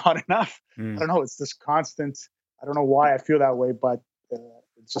that it's not enough. I don't know. It's this constant. I don't know why I feel that way, but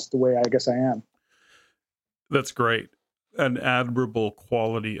it's just the way I guess I am. That's great. An admirable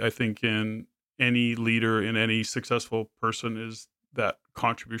quality, I think, in any leader, in any successful person, is that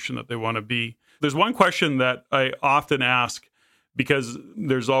contribution that they want to be. There's one question that I often ask, because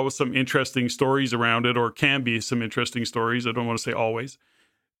there's always some interesting stories around it, or can be some interesting stories. I don't want to say always.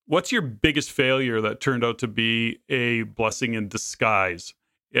 What's your biggest failure that turned out to be a blessing in disguise?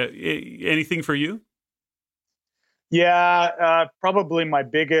 Anything for you? Yeah, probably my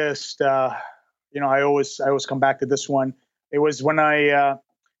biggest. I always come back to this one. It was when I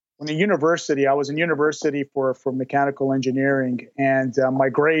was in university for mechanical engineering, and my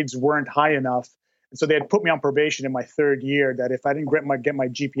grades weren't high enough, and so they had put me on probation in my third year. That if I didn't get my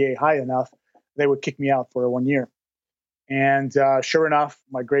GPA high enough, they would kick me out for 1 year. And sure enough,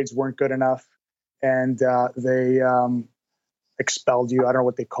 my grades weren't good enough, and they expelled you. I don't know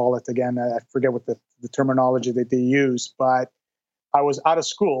what they call it again. I forget what the terminology that they use, but I was out of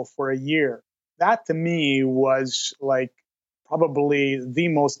school for a year. That to me was like probably the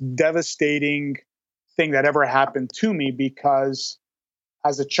most devastating thing that ever happened to me, because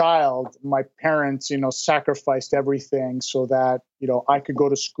as a child, my parents, sacrificed everything so that, I could go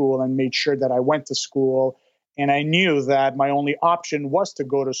to school, and made sure that I went to school. And I knew that my only option was to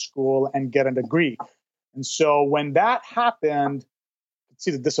go to school and get a degree. And so when that happened, I could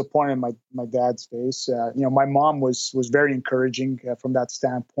see the disappointment in my dad's face. My mom was very encouraging from that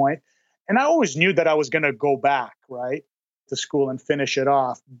standpoint. And I always knew that I was going to go back, right, to school and finish it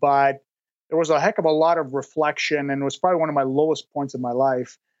off. But there was a heck of a lot of reflection, and it was probably one of my lowest points in my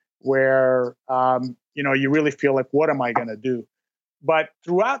life where, you really feel like, what am I going to do? But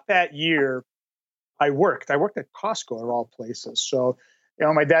throughout that year, I worked. I worked at Costco, of all places. So,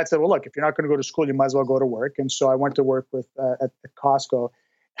 my dad said, well, look, if you're not going to go to school, you might as well go to work. And so I went to work at Costco.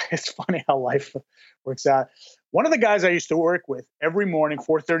 It's funny how life works out. One of the guys I used to work with every morning,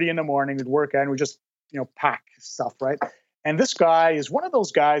 4:30 in the morning, would work out and we just, pack stuff, right? And this guy is one of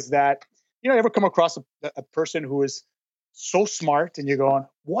those guys that, ever come across a person who is so smart and you're going,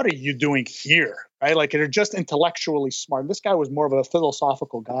 what are you doing here? Right? Like they're just intellectually smart. This guy was more of a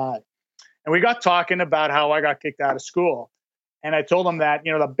philosophical guy. And we got talking about how I got kicked out of school. And I told him that,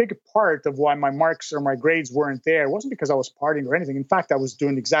 the big part of why my marks or my grades weren't there wasn't because I was partying or anything. In fact, I was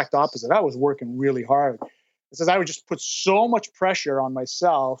doing the exact opposite. I was working really hard. It says I would just put so much pressure on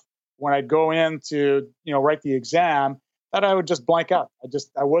myself when I'd go in to, write the exam that I would just blank out.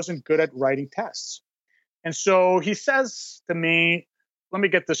 I wasn't good at writing tests. And so he says to me, let me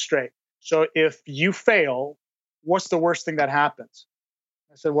get this straight. So if you fail, what's the worst thing that happens?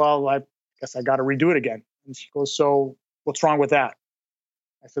 I said, well, I guess I got to redo it again. And she goes, so what's wrong with that?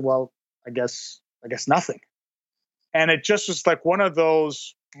 I said, well, I guess nothing. And it just was like one of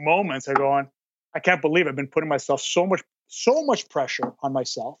those moments I go on, I can't believe I've been putting myself so much pressure on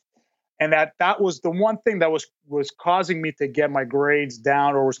myself. And that was the one thing that was causing me to get my grades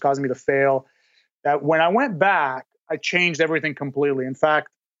down or was causing me to fail. That when I went back, I changed everything completely. In fact,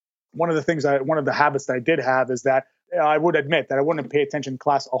 one of the habits that I did have is that I would admit that I wouldn't pay attention in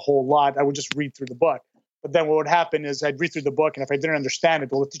class a whole lot. I would just read through the book. But then what would happen is I'd read through the book, and if I didn't understand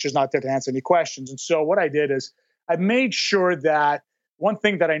it, well, the teacher's not there to answer any questions. And so what I did is I made sure that one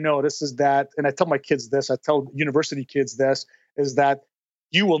thing that I noticed is that, and I tell my kids this, I tell university kids this, is that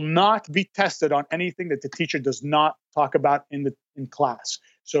you will not be tested on anything that the teacher does not talk about in class.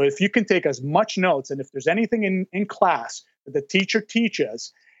 So if you can take as much notes, and if there's anything in class that the teacher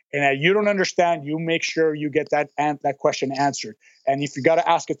teaches and that you don't understand, you make sure you get that question answered. And if you got to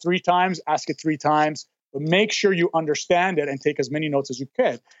ask it 3 times, ask it 3 times, but make sure you understand it and take as many notes as you could.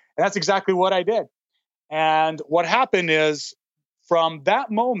 And that's exactly what I did. And what happened is from that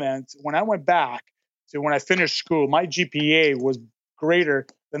moment, when I went back to when I finished school, my GPA was greater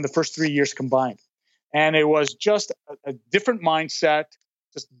than the first 3 years combined. And it was just a different mindset,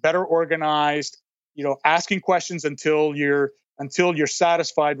 just better organized, asking questions until you're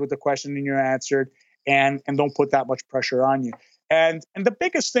satisfied with the question and you're answered, and don't put that much pressure on you. And the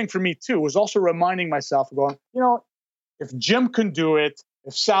biggest thing for me too was also reminding myself, going, if Jim can do it,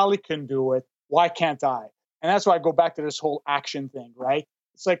 if Sally can do it, why can't I? And that's why I go back to this whole action thing, right?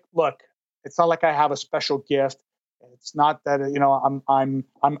 It's like, look, it's not like I have a special gift. It's not that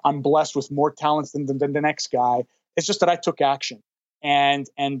I'm blessed with more talents than the next guy. It's just that I took action, and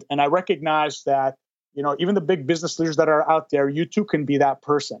I recognize that even the big business leaders that are out there, you too can be that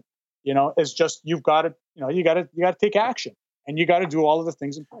person. It's just you've got to you got to take action, and you got to do all of the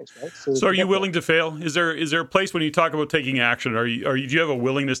things in place, right? So are you willing to fail? Is there a place when you talk about taking action? Do you have a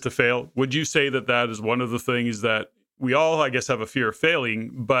willingness to fail? Would you say that is one of the things that we all, I guess, have a fear of failing,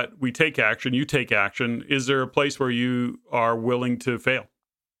 but we take action, you take action. Is there a place where you are willing to fail?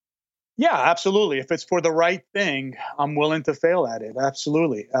 Yeah, absolutely. If it's for the right thing, I'm willing to fail at it.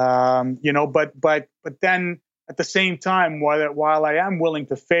 Absolutely. But then at the same time, while I am willing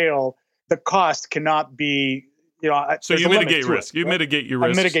to fail, the cost cannot be, so you mitigate risk. You mitigate your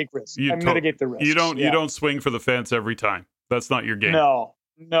risk. I mitigate risk. Mitigate the risk. You don't swing for the fence every time. That's not your game.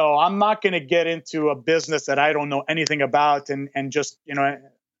 No, I'm not going to get into a business that I don't know anything about and just,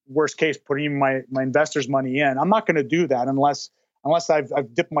 worst case, putting my investors' money in. I'm not going to do that unless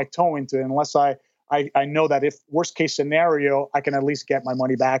I've dipped my toe into it, unless I know that if worst case scenario, I can at least get my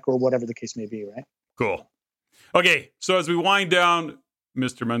money back or whatever the case may be, right? Cool. Okay, so as we wind down,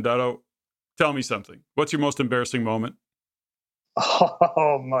 Mr. Mandato, tell me something. What's your most embarrassing moment?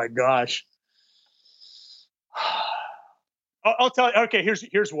 Oh, my gosh. I'll tell you. Okay,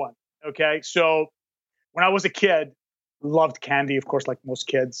 here's one. Okay, so when I was a kid, loved candy, of course, like most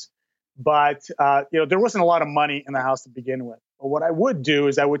kids. But there wasn't a lot of money in the house to begin with. But what I would do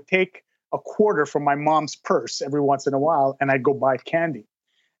is I would take a quarter from my mom's purse every once in a while, and I'd go buy candy.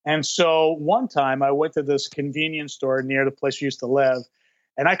 And so one time I went to this convenience store near the place we used to live,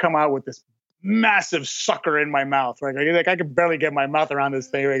 and I come out with this massive sucker in my mouth. Right, like I could barely get my mouth around this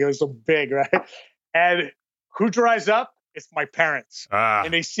thing. Right? It was so big, right? And who dries up? It's my parents.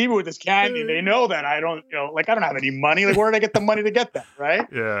 And they see me with this candy. They know that I don't, I don't have any money. Like, where did I get the money to get that? Right.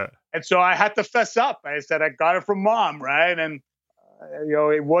 Yeah. And so I had to fess up. I said, I got it from mom. Right. And,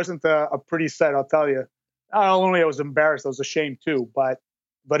 it wasn't a pretty sight, I'll tell you. Not only I was embarrassed, I was ashamed too. But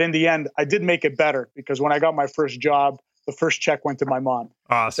in the end, I did make it better, because when I got my first job, the first check went to my mom.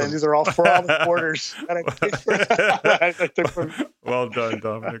 Awesome. And these are all for all the quarters that I took from. Well done,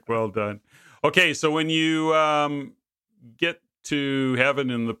 Domenic. Well done. Okay, so when you get to heaven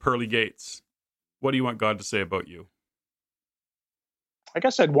in the pearly gates, what do you want God to say about you? I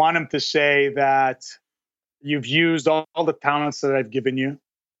guess I'd want him to say that you've used all the talents that I've given you.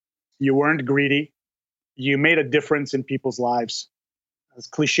 You weren't greedy. You made a difference in people's lives. As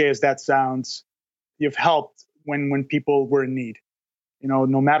cliche as that sounds, you've helped when people were in need. No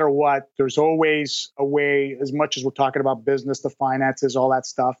matter what, there's always a way. As much as we're talking about business, the finances, all that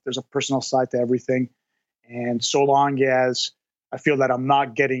stuff, there's a personal side to everything. And so long as I feel that I'm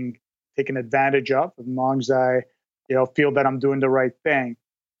not getting taken advantage of, as long as I, feel that I'm doing the right thing,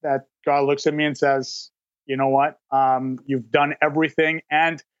 that God looks at me and says, you know what, you've done everything,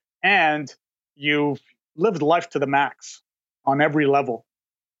 and you've lived life to the max on every level,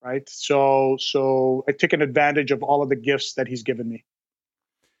 right? So I taken advantage of all of the gifts that he's given me.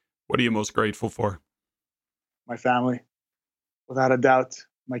 What are you most grateful for? My family, without a doubt.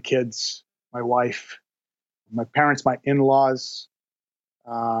 My kids, my wife, my parents, my in-laws,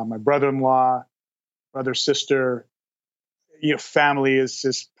 my brother-in-law, brother, sister. Family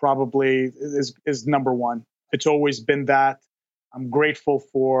is probably is number one. It's always been that. I'm grateful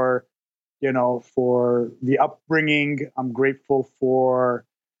for, for the upbringing. I'm grateful for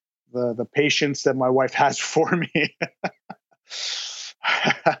the patience that my wife has for me.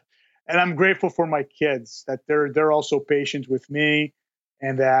 And I'm grateful for my kids, that they're also patient with me,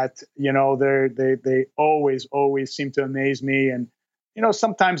 and that, they always seem to amaze me. And,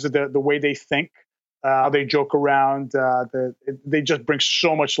 sometimes the way they think, how they joke around, they just bring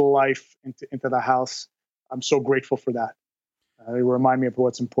so much life into the house. I'm so grateful for that. They remind me of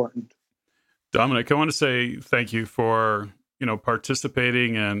what's important. Domenic, I want to say thank you for,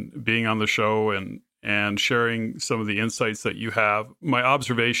 participating and being on the show and sharing some of the insights that you have. My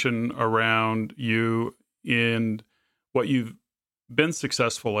observation around you in what you've been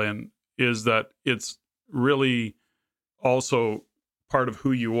successful in is that it's really also part of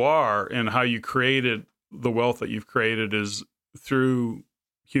who you are, and how you created the wealth that you've created is through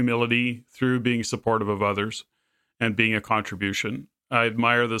humility, through being supportive of others, and being a contribution. I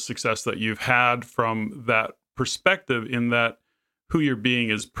admire the success that you've had from that perspective, in that who you're being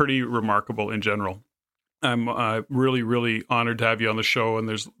is pretty remarkable in general. I'm really, really honored to have you on the show, and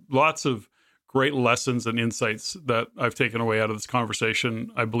there's lots of great lessons and insights that I've taken away out of this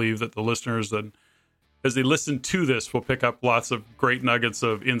conversation. I believe that the listeners, that as they listen to this, will pick up lots of great nuggets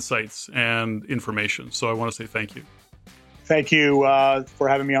of insights and information. So I want to say thank you. Thank you for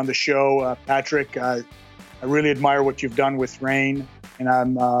having me on the show, Patrick. I really admire what you've done with RAIN, and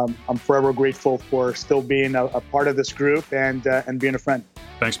I'm forever grateful for still being a part of this group and being a friend.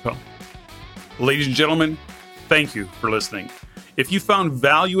 Thanks, pal. Ladies and gentlemen, thank you for listening. If you found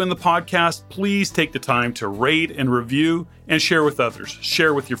value in the podcast, please take the time to rate and review and share with others.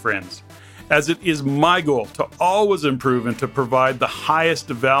 Share with your friends. As it is my goal to always improve and to provide the highest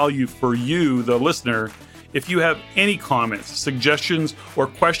value for you, the listener. If you have any comments, suggestions, or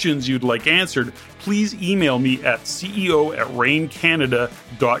questions you'd like answered, please email me at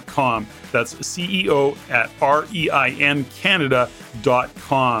ceo@raincanada.com. That's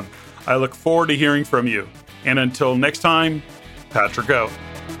ceo@reincanada.com. I look forward to hearing from you. And until next time, Patrick out.